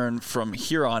want to learn from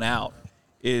here on out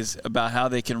is about how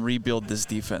they can rebuild this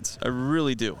defense. I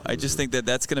really do. I just think that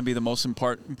that's going to be the most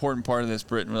important part of this,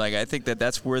 Britton. I think that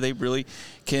that's where they really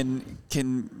can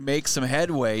make some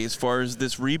headway as far as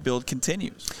this rebuild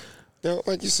continues.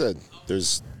 Like you said,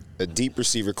 there's a deep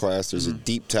receiver class. There's a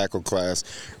deep tackle class.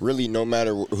 Really, no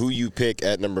matter who you pick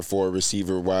at number 4,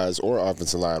 receiver-wise or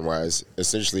offensive line-wise,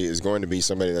 essentially is going to be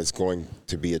somebody that's going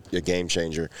to be a game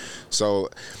changer. So,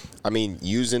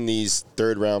 using these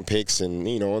third-round picks and,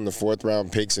 on the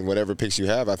fourth-round picks and whatever picks you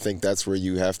have, I think that's where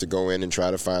you have to go in and try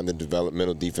to find the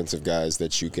developmental defensive guys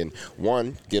that you can,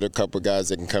 1, get a couple guys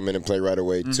that can come in and play right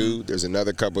away. 2, there's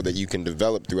another couple that you can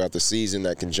develop throughout the season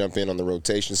that can jump in on the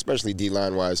rotation, especially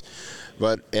D-line-wise,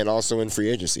 and also in free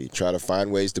agency. Try to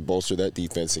find ways to bolster that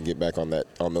defense and get back on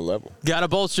the level. Got to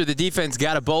bolster the defense,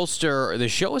 got to bolster the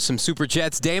show with some Super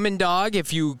Chats. Damon Dog,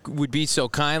 if you would be so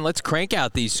kind, let's crank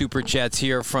out these Super Chats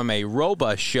here from a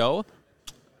robust show.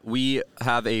 We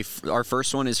have our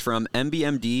first one is from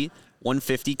MBMD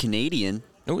 150 Canadian.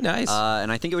 Oh, nice.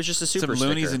 And I think it was just a super Some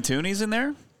loonies sticker. and toonies in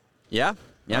there? Yeah.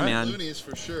 Yeah, man. Loonies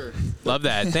for sure. Love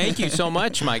that. Thank you so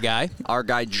much, my guy. Our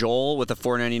guy Joel with a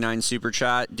 $4.99 super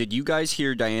chat. Did you guys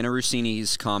hear Diana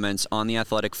Rossini's comments on the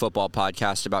Athletic Football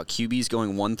podcast about QBs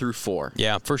going 1 through 4?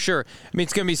 Yeah, for sure. I mean,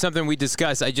 it's going to be something we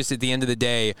discuss. At the end of the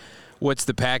day, what's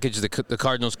the package the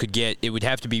Cardinals could get? It would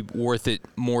have to be worth it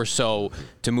more so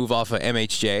to move off of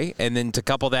MHJ. And then to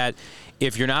couple that,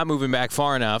 if you're not moving back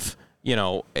far enough, you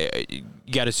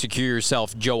got to secure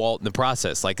yourself Joe Alt in the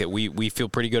process. Like we feel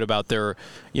pretty good about their,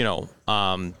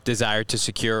 desire to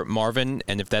secure Marvin.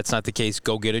 And if that's not the case,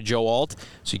 go get a Joe Alt.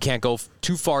 So you can't go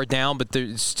too far down, but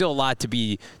there's still a lot to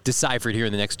be deciphered here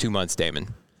in the next 2 months,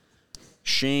 Damon.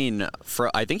 Shane,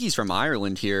 I think he's from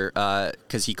Ireland here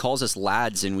because he calls us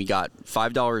lads, and we got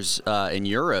 $5 in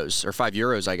euros, or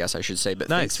 €5, I guess I should say. But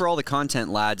nice. Thanks for all the content,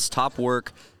 lads. Top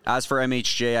work. As for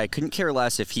MHJ, I couldn't care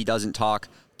less if he doesn't talk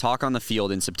on the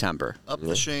field in September. Up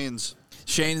the Shanes.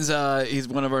 Shane's he's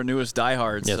one of our newest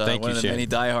diehards. Yeah, thank one you, of the Shane. many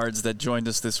diehards that joined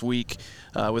us this week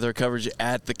with our coverage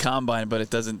at the Combine, but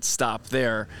it doesn't stop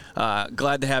there.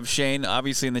 Glad to have Shane,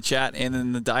 obviously, in the chat and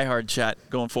in the diehard chat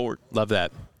going forward. Love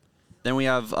that. Then we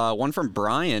have one from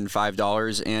Brian,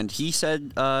 $5, and he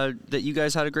said that you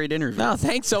guys had a great interview. No,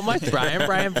 thanks so much, Brian.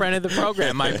 Brian, friend of the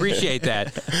program. I appreciate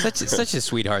that. Such a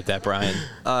sweetheart, that Brian.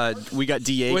 We got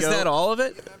Diego. Was that all of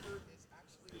it?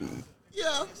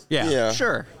 Yeah.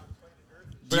 Sure.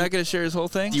 We're not going to share his whole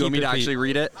thing? Do you want me to actually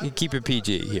read it? You keep it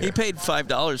PG here. He paid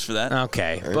 $5 for that.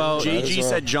 Okay. Well, JG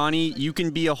said, Johnny, you can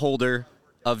be a holder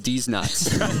of these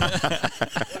nuts.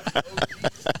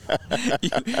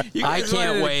 I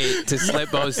can't wait to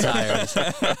slip Bo's tires,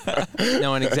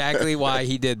 knowing exactly why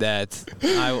he did that.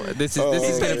 This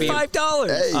is going to be $5.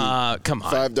 Hey, come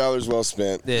on, $5 well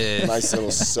spent. Nice little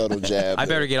subtle jab. I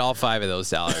better get all 5 of those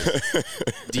dollars.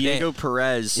 Diego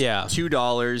Perez, Yeah.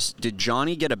 $2. Did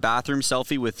Johnny get a bathroom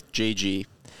selfie with JG?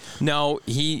 No,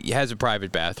 he has a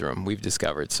private bathroom. We've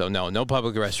discovered. So no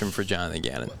public restroom for Jonathan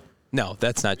Gannon. No,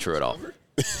 that's not true at all.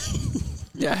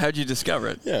 Yeah, how'd you discover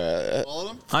it? Yeah.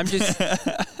 I'm just.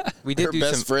 We did They're do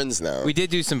best some friends now. We did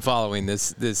do some following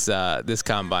this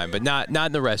combine, but not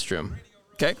in the restroom.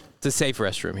 Okay. It's a safe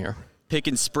restroom here. Pick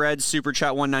and spread, super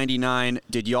chat $1.99.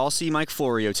 Did y'all see Mike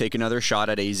Florio take another shot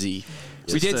at AZ? We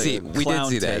did see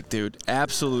Clown that, take, dude.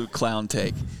 Absolute clown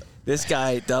take. This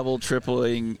guy double,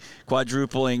 tripling,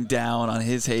 quadrupling down on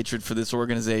his hatred for this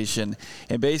organization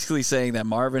and basically saying that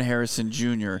Marvin Harrison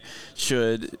Jr.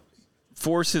 should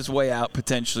force his way out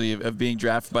potentially of being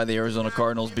drafted by the Arizona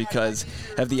Cardinals because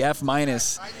of the F-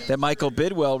 that Michael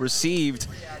Bidwell received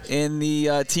in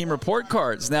the team report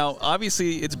cards. Now,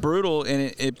 obviously, it's brutal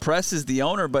and it presses the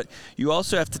owner, but you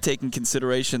also have to take in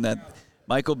consideration that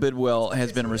Michael Bidwell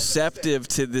has been receptive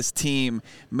to this team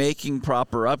making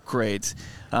proper upgrades.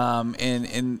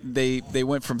 And they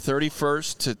went from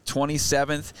 31st to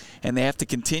 27th, and they have to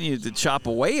continue to chop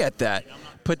away at that.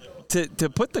 To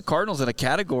put the Cardinals in a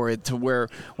category to where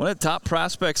one of the top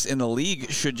prospects in the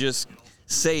league should just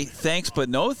say thanks but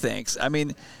no thanks. I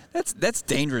mean, that's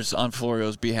dangerous on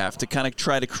Florio's behalf to kind of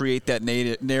try to create that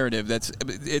narrative.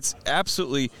 It's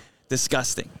absolutely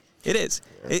disgusting. It is.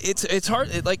 It's hard.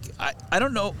 I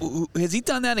don't know. Has he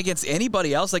done that against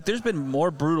anybody else? Like, there's been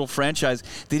more brutal franchise.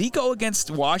 Did he go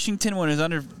against Washington when it was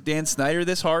under Dan Snyder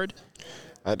this hard?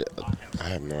 I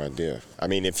have no idea. I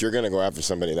mean, if you're going to go after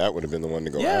somebody, that would have been the one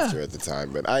to go after at the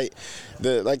time. But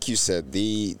like you said,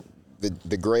 the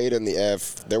grade and the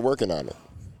F, they're working on it.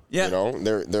 Yeah. You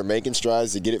know, they're making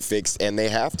strides to get it fixed, and they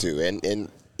have to.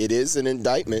 And it is an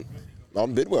indictment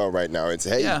on Bidwell right now. It's,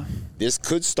 hey, this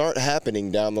could start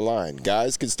happening down the line.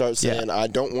 Guys could start saying, I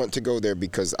don't want to go there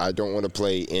because I don't want to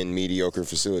play in mediocre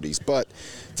facilities. But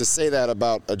to say that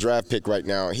about a draft pick right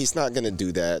now, he's not going to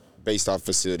do that based off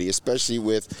facility, especially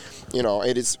with,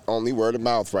 it is only word of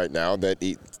mouth right now that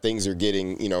things are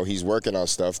getting, he's working on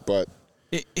stuff. But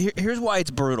here's why it's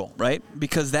brutal, right?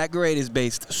 Because that grade is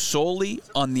based solely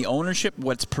on the ownership,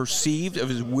 what's perceived of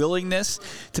his willingness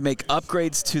to make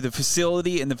upgrades to the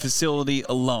facility and the facility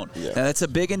alone. Yeah. Now, that's a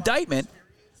big indictment,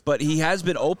 but he has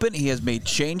been open. He has made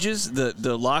changes.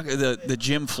 The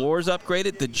gym floor is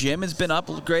upgraded. The gym has been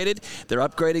upgraded. They're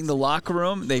upgrading the locker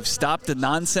room. They've stopped the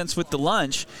nonsense with the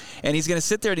lunch. And he's going to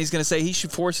sit there and he's going to say he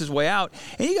should force his way out.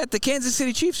 And you got the Kansas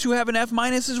City Chiefs who have an F-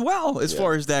 as well as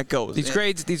far as that goes. These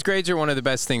grades are one of the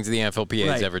best things the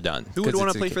NFLPA has ever done. Who would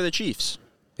want to play for the Chiefs?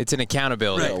 It's an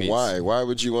accountability piece. Why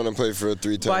would you want to play for a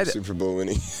 3-time Super Bowl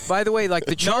winning? By the way, like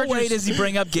the Chargers. No way does he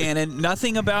bring up Gannon.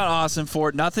 Nothing about Austin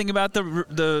Ford. Nothing about the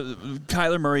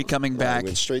Kyler Murray coming back.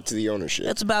 Went straight to the ownership.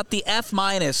 That's about the F-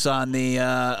 on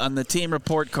the team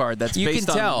report card. That's based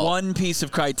on one piece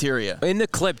of criteria. In the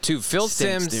clip too, Phil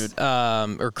Simms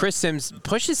or Chris Sims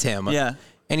pushes him. Yeah.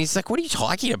 And he's like, what are you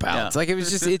talking about? Yeah. It's like, he was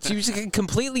just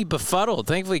completely befuddled.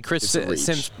 Thankfully, Chris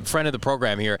Sims, friend of the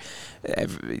program here,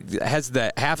 has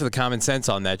the half of the common sense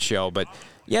on that show. But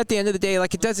yeah, at the end of the day,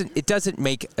 like, it doesn't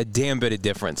make a damn bit of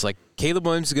difference. Like, Caleb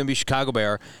Williams is going to be a Chicago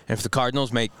Bear, and if the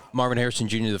Cardinals make Marvin Harrison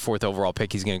Jr. the 4th overall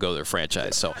pick, he's going to go to their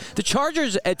franchise. So the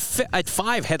Chargers at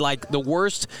 5 had like the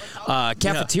worst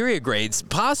cafeteria grades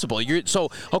possible. You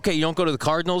don't go to the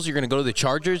Cardinals, you're going to go to the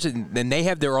Chargers, and then they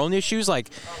have their own issues. Like,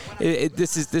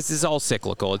 this is all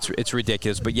cyclical. It's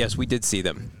ridiculous. But yes, we did see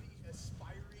them.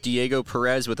 Diego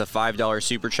Perez with a $5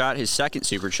 super chat. His second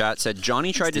super chat said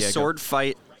Johnny tried to sword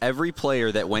fight every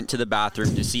player that went to the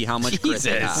bathroom to see how much grit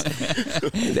they have.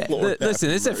 Listen,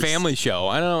 this is a family show.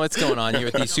 I don't know what's going on here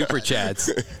with these super chats.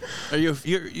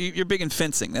 You're big in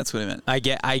fencing. That's what I meant. I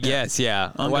guess,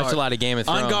 yeah. I watched a lot of Game of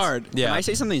Thrones. On guard. Yeah. Can I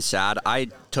say something sad? I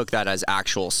took that as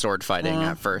actual sword fighting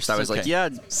at first. I was like, yeah.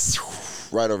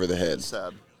 Right over the head. That's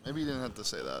sad. Maybe you didn't have to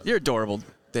say that. You're adorable,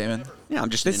 Damon. Yeah,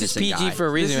 I'm just an This is innocent PG guy. for a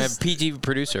reason. We This have a PG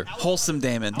producer. Wholesome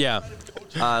Damon. Yeah.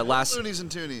 Loonies and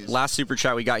toonies. Last super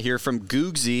chat we got here from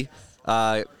Googsy,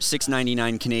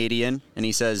 $6.99 Canadian, and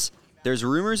he says, there's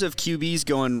rumors of QBs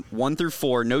going 1 through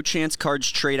 4. No chance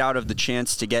Cards trade out of the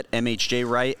chance to get MHJ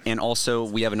right, and also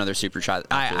we have another super chat.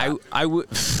 I would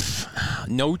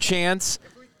no chance.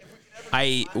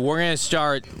 We're gonna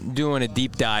start doing a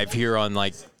deep dive here on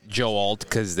like Joe Alt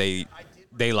because they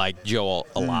like Joe Alt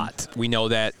a lot. We know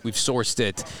that. We've sourced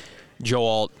it. Joe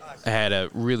Alt had a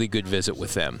really good visit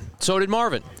with them. So did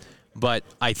Marvin. But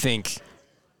I think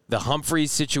the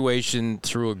Humphreys situation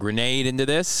threw a grenade into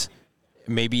this,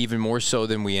 maybe even more so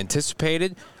than we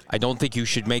anticipated. I don't think you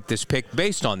should make this pick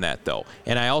based on that, though.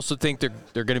 And I also think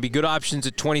they're going to be good options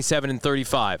at 27 and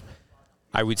 35.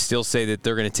 I would still say that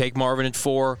they're going to take Marvin at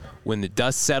 4 when the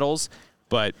dust settles.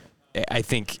 But I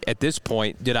think at this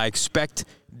point, did I expect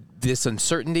this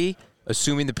uncertainty?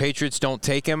 Assuming the Patriots don't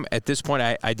take him, at this point,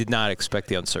 I did not expect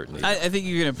the uncertainty. I think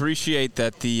you can appreciate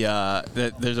that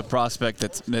that there's a prospect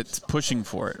that's pushing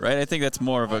for it, right? I think that's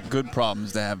more of a good problem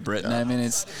to have, Britton. I mean,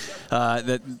 it's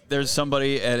that there's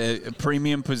somebody at a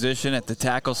premium position at the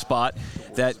tackle spot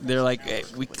that they're like, hey,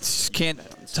 we just can't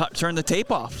turn the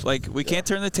tape off. Like, we can't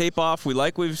turn the tape off. We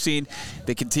like what we've seen.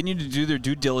 They continue to do their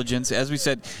due diligence. As we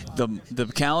said,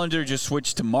 the calendar just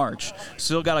switched to March.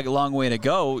 Still got a long way to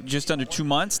go, just under 2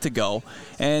 months to go.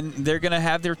 And they're going to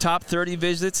have their top 30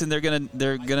 visits, and they're going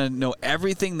to know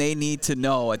everything they need to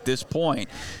know at this point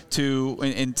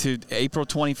into April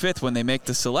 25th when they make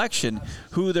the selection,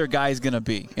 who their guy's going to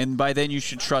be. And by then you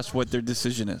should trust what their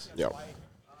decision is. Yeah.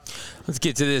 Let's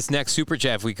get to this next super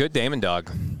chat if we could, Damon Dog.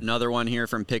 Another one here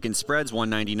from Pick and Spreads,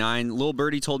 $1.99. Lil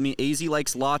Birdie told me AZ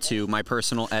likes Latu, my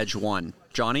personal edge 1.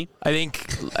 Johnny? I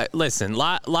think, listen,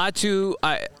 Latu,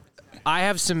 I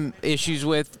have some issues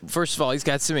with. First of all, he's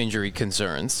got some injury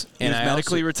concerns. He was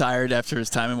medically retired after his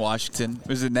time in Washington.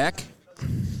 Was it neck?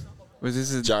 Was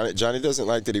this Johnny doesn't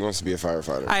like that he wants to be a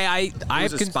firefighter. I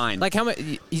have spine. Like how much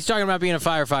he's talking about being a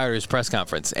firefighter at his press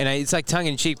conference, and it's like tongue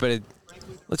in cheek, but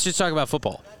let's just talk about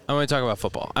football. I want to talk about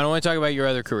football. I don't want to talk about your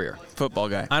other career. Football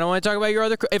guy. I don't want to talk about your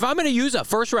other. If I'm going to use a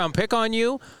first-round pick on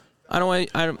you, I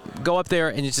don't go up there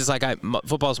and it's just like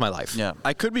football's my life. Yeah,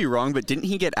 I could be wrong, but didn't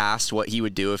he get asked what he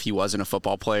would do if he wasn't a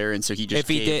football player, and so he just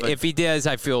if he does,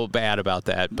 I feel bad about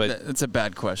that. But that's a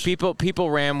bad question. People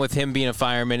ran with him being a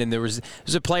fireman, and there's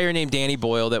a player named Danny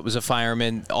Boyle that was a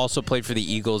fireman, also played for the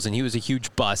Eagles, and he was a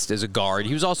huge bust as a guard.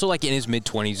 He was also like in his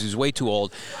mid-20s. He was way too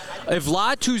old. If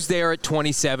Latu's there at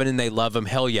 27 and they love him,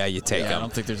 hell yeah, you take him. I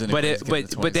don't think there's any. But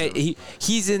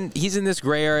he's in this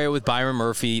gray area with Byron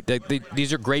Murphy.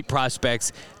 These are great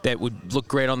prospects that would look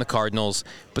great on the Cardinals,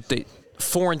 but the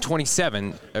 4 and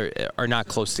 27 are not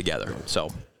close together. So,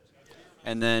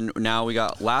 and then now we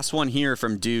got last one here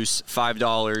from Deuce,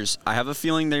 $5. I have a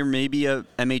feeling there may be a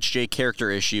MHJ character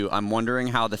issue. I'm wondering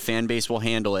how the fan base will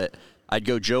handle it. I'd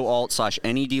go Joe Alt /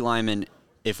 any D lineman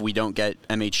if we don't get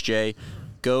MHJ.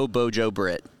 Go Bojo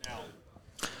Britt.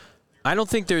 I don't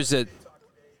think there's a.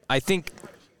 I think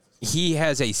he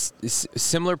has a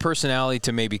similar personality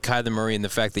to maybe Kyler Murray in the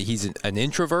fact that he's an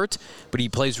introvert, but he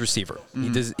plays receiver.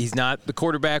 Mm-hmm. He's not the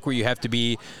quarterback where you have to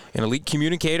be an elite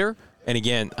communicator. And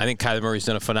again, I think Kyler Murray's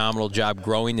done a phenomenal job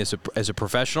growing as a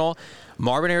professional.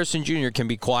 Marvin Harrison Jr. can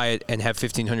be quiet and have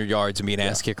 1,500 yards and be an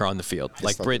ass kicker on the field.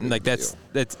 Like Britton, like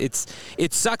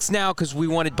it sucks now because we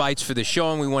wanted bites for the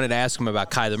show and we wanted to ask him about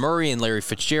Kyler Murray and Larry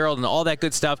Fitzgerald and all that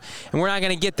good stuff, and we're not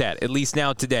going to get that at least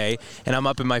now today. And I'm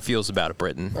up in my feels about it,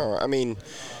 Britton. Oh, I mean,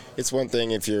 it's one thing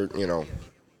if you're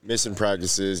missing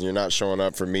practices and you're not showing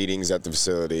up for meetings at the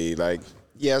facility. Like,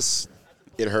 yes,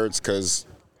 it hurts because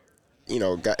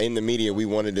got in the media, we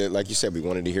wanted to, like you said, we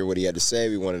wanted to hear what he had to say.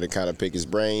 We wanted to kind of pick his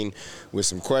brain with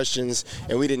some questions,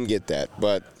 and we didn't get that.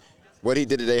 But what he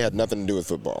did today had nothing to do with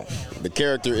football. The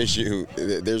character issue,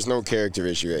 there's no character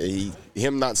issue.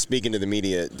 Him not speaking to the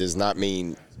media does not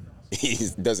mean he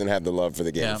doesn't have the love for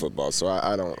the game of football. So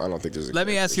I don't think there's a Let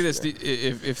me ask you this.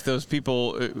 If those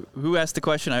people who asked the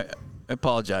question, I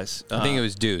apologize. I think it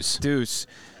was Deuce. Deuce,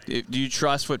 do you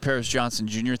trust what Paris Johnson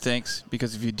Jr. thinks?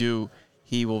 Because if you do,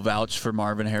 he will vouch for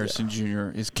Marvin Harrison Jr.,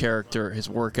 his character, his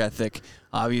work ethic,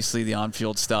 obviously the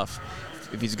on-field stuff.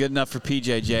 If he's good enough for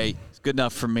PJJ, he's good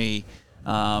enough for me.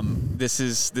 This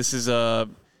is a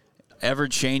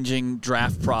ever-changing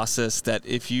draft process that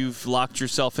if you've locked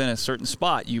yourself in a certain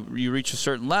spot, you reach a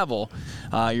certain level,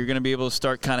 you're going to be able to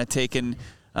start kind of taking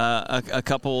a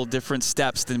couple different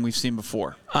steps than we've seen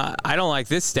before. I don't like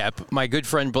this step. My good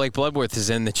friend Blake Bloodworth is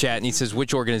in the chat, and he says,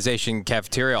 "Which organization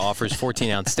cafeteria offers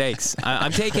 14-ounce steaks?"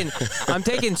 I'm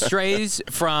taking strays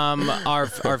from our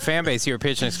fan base here at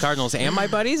PHNX Cardinals and my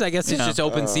buddies. I guess it's just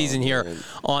open season here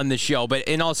on the show. But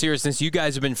in all seriousness, you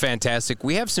guys have been fantastic.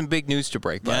 We have some big news to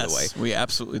break, by the way. We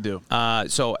absolutely do.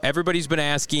 So everybody's been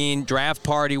asking, draft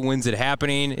party, when's it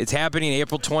happening? It's happening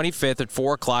April 25th at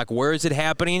 4 o'clock. Where is it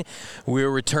happening? We're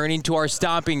returning to our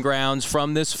stomping grounds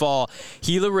from this fall.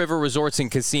 Gila River Resorts and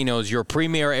Casinos, your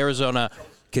premier Arizona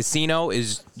casino,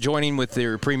 is joining with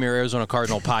their premier Arizona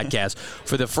Cardinal podcast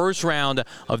for the first round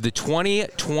of the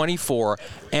 2024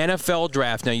 NFL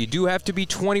Draft. Now, you do have to be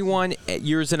 21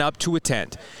 years and up to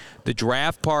attend. The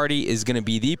draft party is going to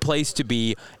be the place to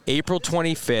be April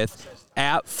 25th.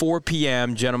 At 4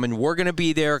 p.m., gentlemen, we're going to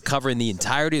be there covering the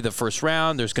entirety of the first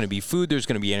round. There's going to be food. There's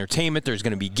going to be entertainment. There's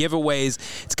going to be giveaways.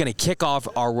 It's going to kick off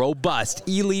our robust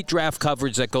elite draft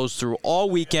coverage that goes through all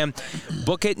weekend.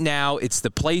 Book it now. It's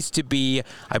the place to be.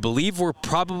 I believe we're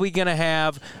probably going to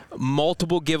have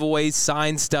multiple giveaways,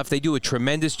 signed stuff. They do a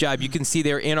tremendous job. You can see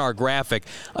there in our graphic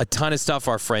a ton of stuff.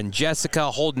 Our friend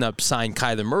Jessica holding up signed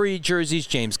Kyler Murray jerseys,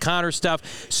 James Conner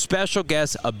stuff. Special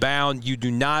guests abound. You do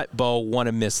not, Bo, want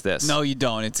to miss this. No, you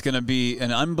don't. It's going to be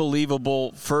an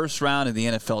unbelievable first round of the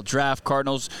NFL Draft.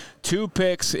 Cardinals 2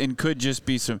 picks and could just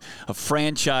be a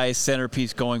franchise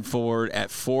centerpiece going forward at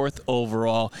 4th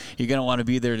overall. You're going to want to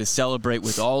be there to celebrate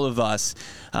with all of us.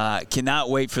 Cannot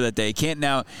wait for that day. Can't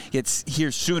now. It's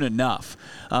here soon enough.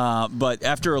 But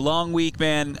after a long week,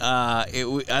 man,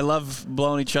 I love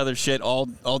blowing each other's shit all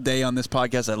day on this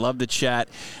podcast. I love the chat.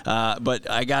 But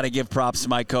I got to give props to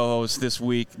my co-host this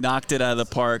week. Knocked it out of the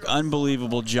park.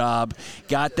 Unbelievable job.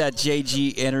 Got that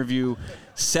JG interview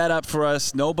set up for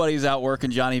us. Nobody's out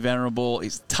working Johnny Venerable.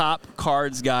 He's top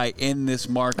cards guy in this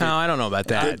market. No, I don't know about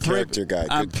that. Good character guy.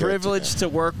 I'm privileged to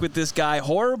work with this guy.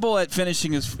 Horrible at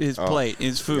finishing his plate,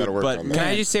 his food. But can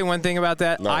I just say one thing about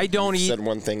that? No, I don't eat. Said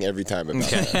one thing every time about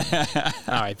that.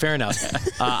 All right, fair enough.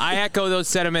 I echo those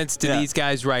sentiments to these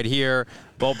guys right here.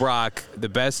 Bo Brock, the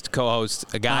best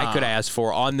co-host a guy could ask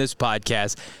for on this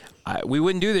podcast. We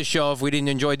wouldn't do this show if we didn't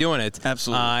enjoy doing it.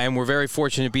 Absolutely. And we're very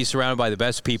fortunate to be surrounded by the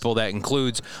best people. That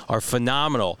includes our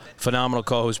phenomenal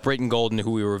co-host, Britton Golden,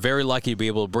 who we were very lucky to be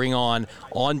able to bring on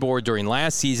board during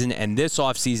last season and this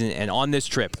offseason and on this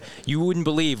trip. You wouldn't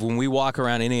believe when we walk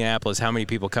around Indianapolis how many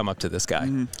people come up to this guy.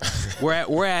 Mm-hmm.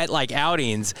 We're at like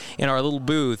outings in our little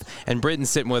booth, and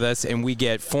Britton's sitting with us, and we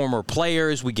get former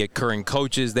players, we get current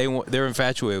coaches. They're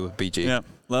infatuated with BG. Yeah.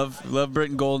 Love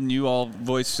Britton Golden. You all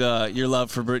voice your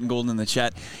love for Britton Golden in the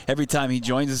chat every time he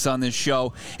joins us on this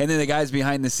show. And then the guys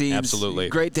behind the scenes. Absolutely.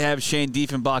 Great to have Shane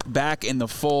Diefenbach back in the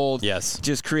fold. Yes.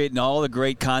 Just creating all the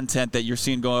great content that you're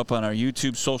seeing go up on our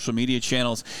YouTube, social media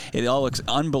channels. It all looks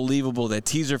unbelievable. That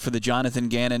teaser for the Jonathan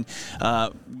Gannon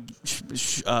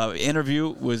interview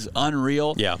was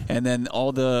unreal. Yeah. And then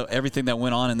everything that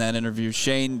went on in that interview.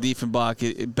 Shane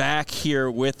Diefenbach back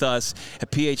here with us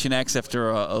at PHNX after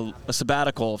a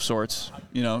sabbatical of sorts,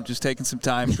 just taking some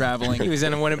time traveling. He was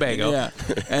in Winnebago. Yeah.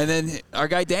 And then our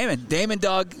guy Damon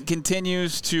Dog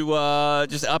continues to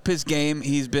just up his game.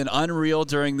 He's been unreal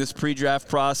during this pre-draft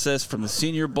process, from the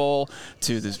Senior Bowl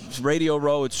to this Radio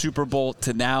Row at Super Bowl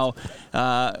to now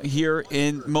here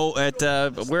where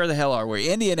the hell are we?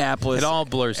 Indianapolis. It all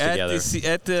blurs together.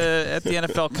 At the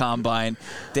NFL Combine.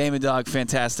 Damon Dog,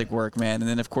 fantastic work, man. And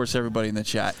then, of course, everybody in the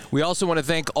chat. We also want to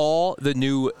thank all the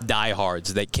new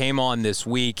diehards that came on this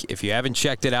week. If you haven't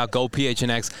checked it out, go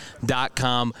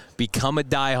phnx.com. Become a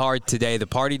diehard today. The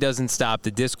party doesn't stop.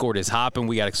 The Discord is hopping.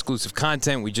 We got exclusive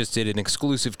content. We just did an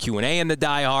exclusive Q&A in the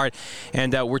diehard,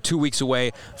 and we're 2 weeks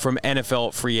away from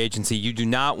NFL free agency. You do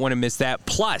not want to miss that.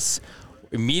 Plus,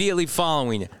 immediately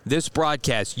following this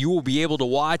broadcast, you will be able to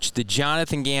watch the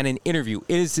Jonathan Gannon interview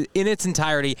in its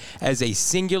entirety as a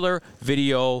singular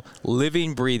video,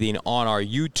 living, breathing, on our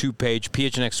YouTube page,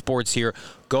 PHNX Sports here.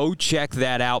 Go check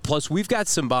that out. Plus, we've got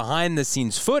some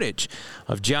behind-the-scenes footage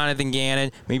of Jonathan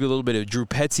Gannon, maybe a little bit of Drew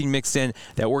Petzing mixed in,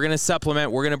 that we're going to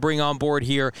supplement. We're going to bring on board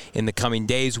here in the coming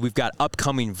days. We've got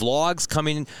upcoming vlogs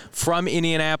coming from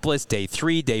Indianapolis, day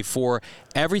 3, day 4.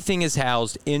 Everything is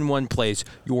housed in one place.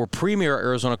 Your premier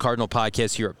Arizona Cardinal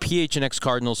podcast here at PHNX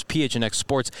Cardinals, PHNX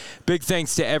Sports. Big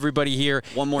thanks to everybody here.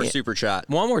 One more super chat.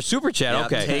 One more super chat, yeah,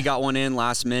 okay. Tay got one in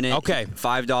last minute. Okay.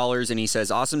 $5, and he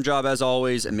says, awesome job as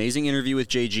always. Amazing interview with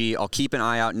JG. I'll keep an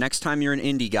eye out. Next time you're in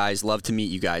Indy, guys, love to meet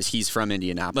you guys. He's from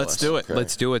Indianapolis. Let's do it. Okay.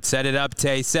 Let's do it. Set it up,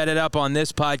 Tay. Set it up on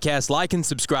this podcast. Like and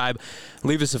subscribe.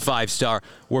 Leave us a 5-star.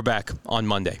 We're back on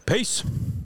Monday. Peace.